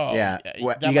though. Oh, Yeah,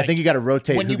 that I think you got to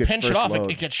rotate. when who you gets pinch first it off,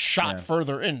 load. it gets shot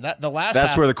further in. That the last. That's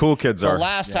half, where the cool kids the are.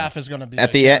 last half is going to be At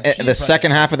like the guaranteed the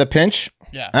second price. half of the pinch.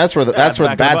 Yeah. That's where the back bad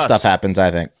of the bus. stuff happens.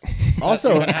 I think. Also,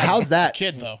 You're gonna have how's that?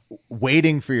 kid though?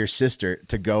 Waiting for your sister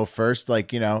to go first,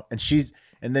 like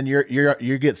and then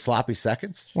you get sloppy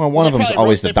seconds. Well, one of them's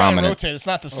always the they probably dominant. rotate. It's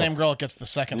not the same girl that gets the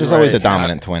second. There's load. always a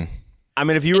dominant twin. I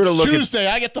mean, if you were to It's look Tuesday,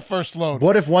 I get the first load.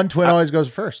 What if one twin always goes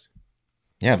first?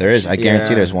 Yeah, there is. I guarantee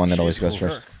Yeah. there's one that always goes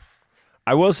first.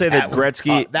 I will say that That would-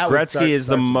 Gretzky that would start- is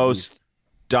the start some most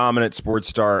dominant sports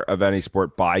star of any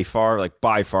sport by far. Like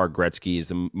by far, Gretzky is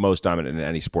the most dominant in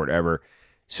any sport ever.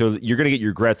 So you're going to get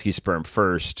your Gretzky sperm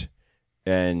first,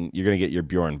 and you're going to get your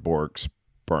Bjorn Borg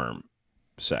sperm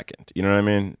second. You know what I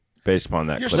mean? Based upon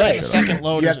that. You're clip saying you the showed. second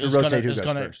load You is, have to is rotate gonna, who is goes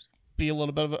gonna first. be a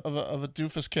little bit of a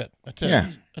doofus kid. It is. Yeah.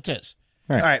 It is.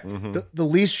 All right. Mm-hmm. The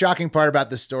least shocking part about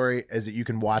this story is that you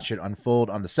can watch it unfold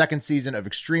on the second season of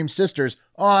Extreme Sisters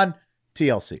on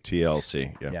TLC.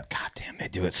 TLC. Yeah. Yeah. God damn, they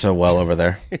do it so well over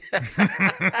there.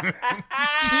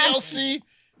 TLC.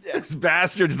 Yes,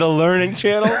 bastards, the learning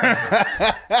channel.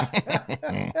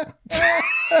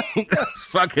 Those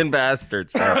fucking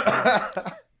bastards, bro.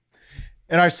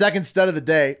 And our second stud of the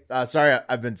day, sorry,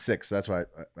 I've been sick, so that's why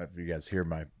you guys hear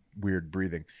my weird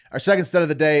breathing. Our second stud of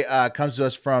the day comes to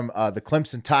us from the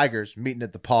Clemson Tigers meeting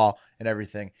at the Paw and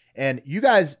everything. And you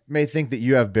guys may think that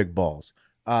you have big balls,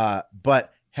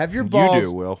 but have your balls? You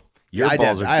do, Will. Your I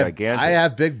balls do. are I have- gigantic. I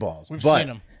have big balls. We've but seen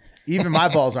them. even my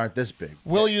balls aren't this big.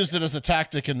 Will used it as a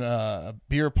tactic in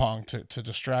beer pong to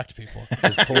distract people.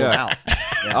 Just pull them Yeah. out.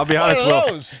 I'll be What honest, are Will.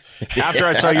 those? After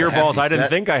I saw your balls, I didn't set.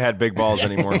 think I had big balls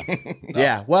anymore.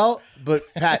 Yeah, well,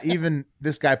 but Pat, even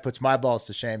this guy puts my balls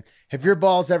to shame. Have your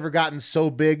balls ever gotten so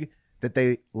big that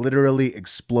they literally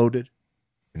exploded?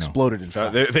 Exploded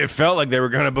inside. They felt like they were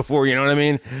gonna before. You know what I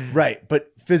mean? Right,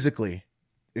 but physically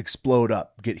explode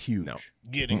up, get huge. No.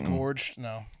 Getting gorged?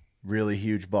 No. Really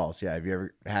huge balls. Yeah, have you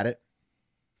ever had it?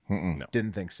 No.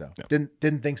 Didn't think so.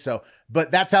 Didn't think so. But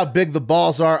that's how big the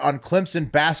balls are on Clemson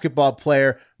basketball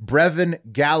player Brevin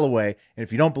Galloway. And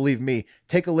if you don't believe me,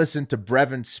 take a listen to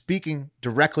Brevin speaking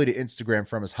directly to Instagram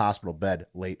from his hospital bed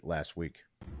late last week.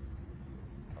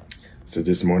 So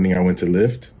this morning I went to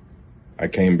lift. I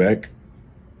came back.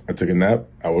 I took a nap.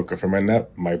 I woke up from my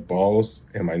nap. My balls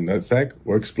and my nutsack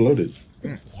were exploded.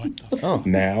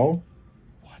 Now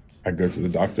I go to the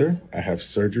doctor. I have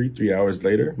surgery 3 hours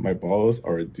later. My balls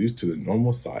are reduced to the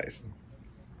normal size.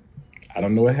 I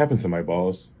don't know what happened to my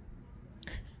balls.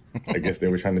 I guess they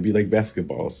were trying to be like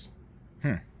basketballs.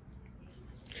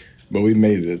 But we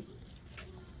made it.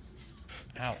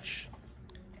 Ouch.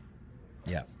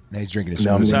 Yeah. Now he's drinking his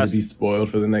Now I'm smoothie. going to be spoiled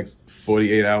for the next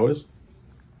 48 hours.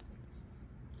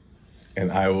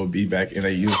 And I will be back in a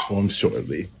uniform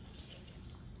shortly.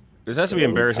 This has to be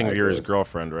embarrassing if you're his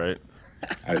girlfriend, right?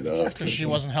 I love Because she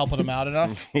wasn't helping him out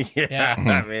enough. Yeah,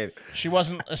 I mean, she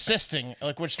wasn't assisting.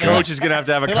 Like which they Coach is gonna have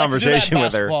to have a they like to do that in conversation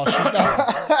with her.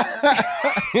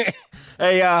 basketball. She's not.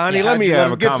 Hey, honey, Yeah, let how'd me you let have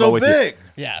him a get convo so with big?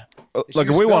 Yeah. you. She Look, if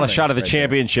was we want a filming shot of the right there.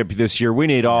 championship this year, we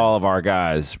need all of our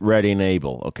guys ready and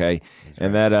able. Okay,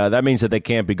 and that means that they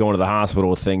can't be going to the hospital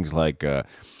with things like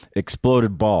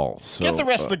exploded balls. So, Get the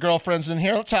rest of the girlfriends in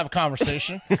here. Let's have a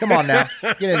conversation. Come on now.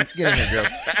 Get in here, girls.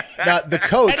 Now, the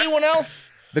coach, Anyone else?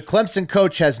 the Clemson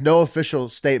coach has no official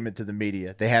statement to the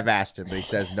media. They have asked him, but he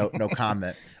says no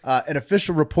comment. And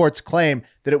official reports claim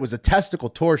that it was a testicle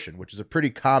torsion, which is a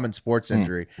pretty common sports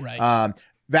injury. Right.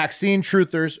 Vaccine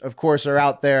truthers, of course, are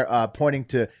out there pointing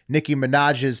to Nicki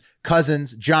Minaj's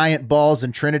cousins' giant balls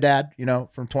in Trinidad,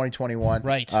 from 2021.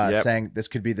 Right. Saying this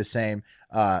could be the same.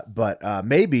 But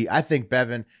maybe, I think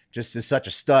Bevin just is such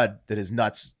a stud that his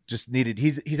nuts just needed.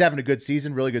 He's having a good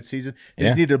season, really good season. He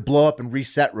just needed to blow up and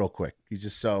reset real quick. He's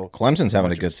just so. Clemson's having a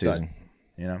much of good stud. season.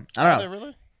 I don't Are know. they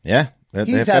really? Yeah, they've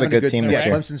He's got a having good team season. this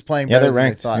year. Clemson's playing Yeah, better they're than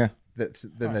ranked, they thought, yeah.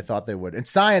 than they thought they would. And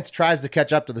science tries to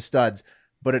catch up to the studs,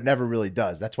 but it never really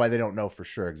does. That's why they don't know for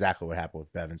sure exactly what happened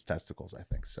with Bevin's testicles, I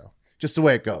think. So just the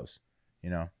way it goes,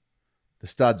 The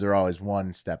studs are always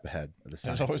one step ahead of the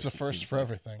scientists. There's always a it first seems for like.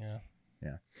 everything.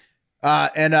 Yeah.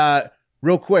 And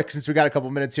real quick, since we got a couple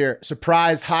minutes here,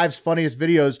 surprise Hive's funniest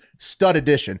videos, stud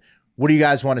edition. What do you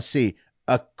guys want to see?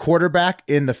 A quarterback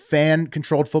in the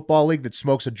fan-controlled football league that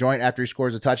smokes a joint after he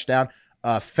scores a touchdown.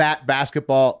 A fat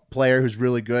basketball player who's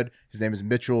really good. His name is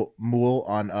Mitchell Moole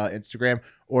on Instagram.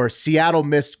 Or Seattle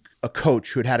missed a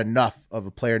coach who had enough of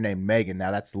a player named Megan.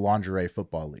 Now that's the lingerie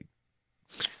football league.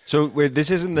 So wait, this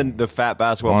isn't the fat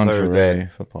basketball player Lingerie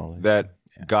football league. that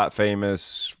got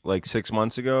famous like 6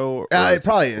 months ago. It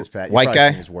probably is, Pat. You've White probably guy?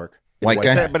 seen his work. White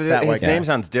guy? But his name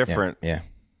sounds different. Yeah.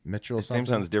 Mitchell. His name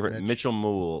sounds different. Mitchell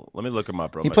Moole. Let me look him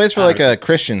up. Real He quick. plays for like a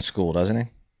Christian school, doesn't he?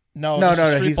 No, No, this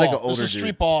is street he's like ball. an older This is street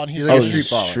dude. ball, and He's he's like a like street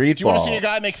baller. Street Do you want ball. to see a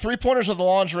guy make 3-pointers with the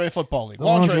lingerie football league?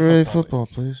 Lingerie football,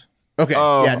 please. Okay,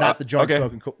 Oh, yeah, not the joint okay.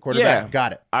 smoking quarterback. Yeah.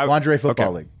 Got it. Lingerie football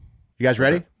okay. league. You guys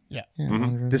ready? Yeah.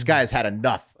 This guy has had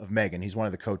enough of Megan. He's one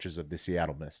of the coaches of the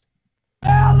Seattle Mist.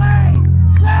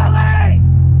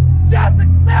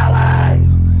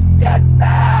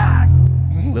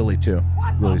 Lily too.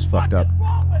 Lily's fucked up.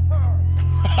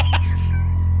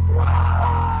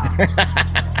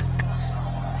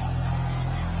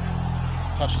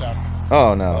 Touchdown.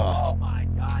 Oh no.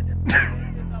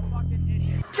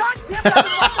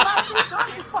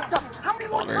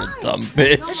 You're a dumb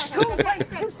bitch.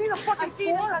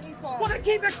 Want to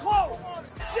keep it close.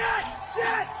 Shit.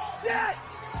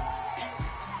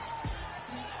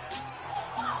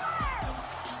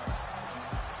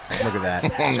 Look at that.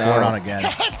 Oh, no. Scored on again.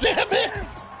 God damn it.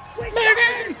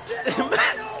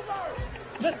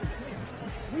 Listen,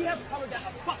 we have covered that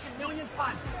a fucking million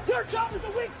times. Your job is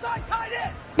a weak side tight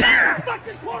end.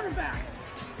 Fucking quarterback.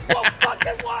 Go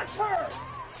fucking watch her.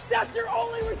 That's your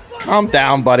only responsibility. Calm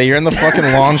down, buddy. You're in the fucking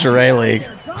lingerie league.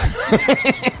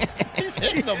 He's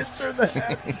hitting him.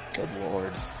 Good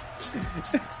lord.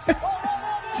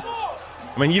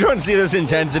 I mean, you don't see this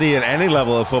intensity in any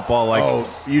level of football. Like,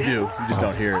 you do. You just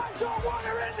don't hear it.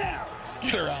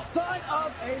 Get her out. Son of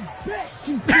a bitch.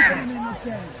 She's keeping him in this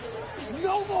game.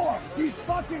 No more. She's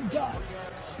fucking done.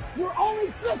 You're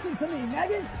only listen to me,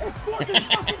 Megan. It's fucking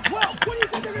 12. What do you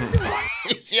think they're gonna do?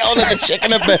 He's yelling at the chick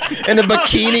in a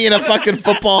bikini and a fucking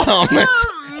football helmet.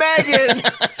 Megan.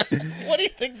 What do you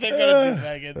think they're gonna do,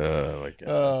 Megan? Oh my god.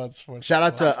 Oh, it's funny. Shout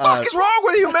out to what the fuck is wrong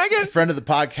with you, Megan? friend of the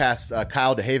podcast,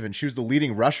 Kyle DeHaven. She was the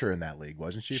leading rusher in that league,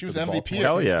 wasn't she? She for was the MVP. Baltimore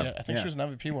Hell team? yeah. I think she was an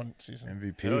MVP one season.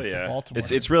 MVP. Hell yeah. Baltimore.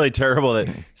 It's really terrible that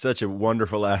such a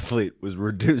wonderful athlete was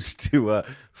reduced to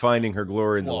finding her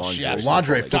glory in the Well, she lingerie. absolutely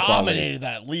Lingerie football dominated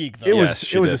that league, though. It Yes, was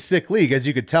she a did. sick league, as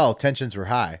you could tell. Tensions were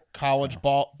high. College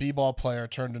b-ball player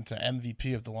turned into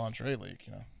MVP of the lingerie league.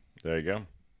 You know. There you go.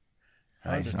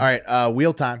 Nice. All right,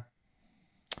 wheel time.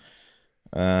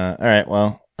 All right.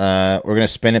 Well, we're gonna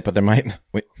spin it, but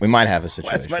we might have a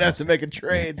situation. Wes might have to make a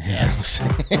trade. Yeah. We'll see.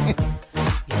 You're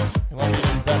lucky you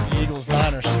didn't bet the Eagles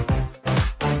Niners.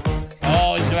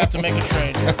 Oh, he's gonna have to make a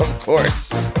trade. Of course.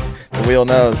 The wheel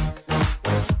knows.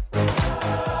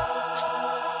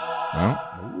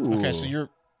 Well, Okay, so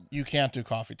you can't do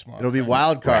coffee tomorrow. It'll be okay?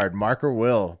 wild card, Mark or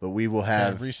Will, but we will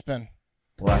have respin.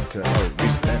 We'll have to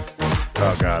respin.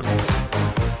 Oh God.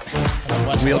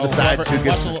 Wheel decides who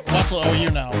gets Wes will owe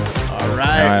you now. All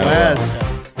right, Wes.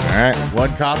 All right.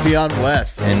 One copy on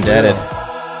Wes. Indebted.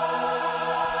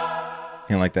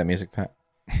 You like that music, Pat?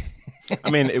 I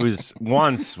mean, it was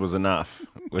once was enough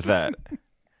with that.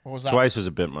 What was that? Twice was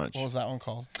a bit much. What was that one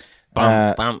called?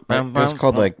 It was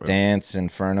called like Dance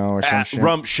Inferno or some shit.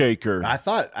 Rump Shaker. I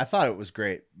thought it was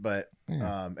great, but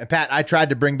and Pat, I tried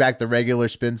to bring back the regular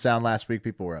spin sound last week.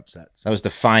 People were upset. So. That was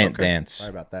Defiant Dance. Sorry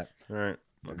about that. All right.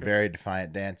 Okay. Very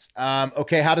defiant dance.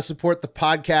 Okay, how to support the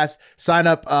podcast. Sign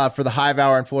up for the Hive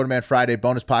Hour and Florida Man Friday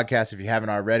bonus podcast if you haven't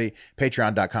already.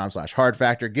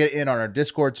 Patreon.com/hardfactor. Get in on our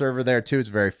Discord server there too. It's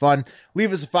very fun.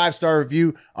 Leave us a 5-star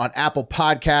review on Apple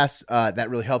Podcasts. That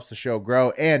really helps the show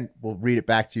grow, and we'll read it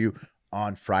back to you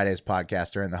on Friday's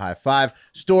podcast during the High Five.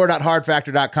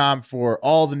 Store.hardfactor.com for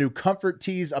all the new comfort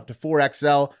tees up to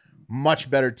 4XL. Much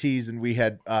better tees than we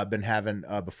had been having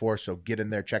before, so get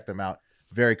in there, check them out.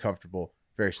 Very comfortable.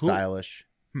 Very stylish.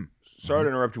 Sorry to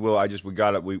interrupt you, Will.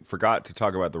 We forgot to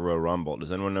talk about the Royal Rumble.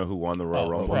 Does anyone know who won the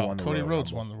Royal Rumble? Cody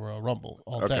Rhodes won the Royal Rumble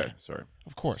all day. Okay, sorry.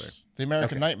 Of course. The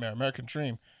American Nightmare, American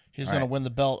Dream. He's going to win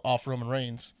the belt off Roman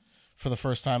Reigns for the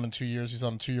first time in 2 years. He's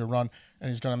on a 2-year run,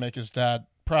 and he's going to make his dad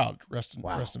proud. Rest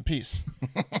in peace.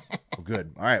 Well,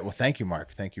 good. All right. Well, thank you,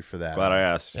 Mark. Thank you for that. Glad I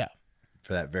asked. Yeah.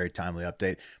 For that very timely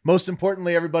update. Most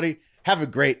importantly, everybody, have a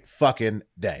great fucking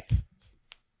day.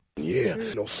 Yeah.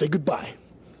 No, say goodbye.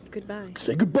 Goodbye.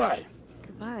 Say goodbye.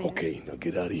 Goodbye. Okay, now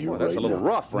get out of here Well, that's right a little now.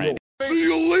 rough, Randy. No. See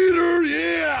you later.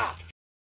 Yeah.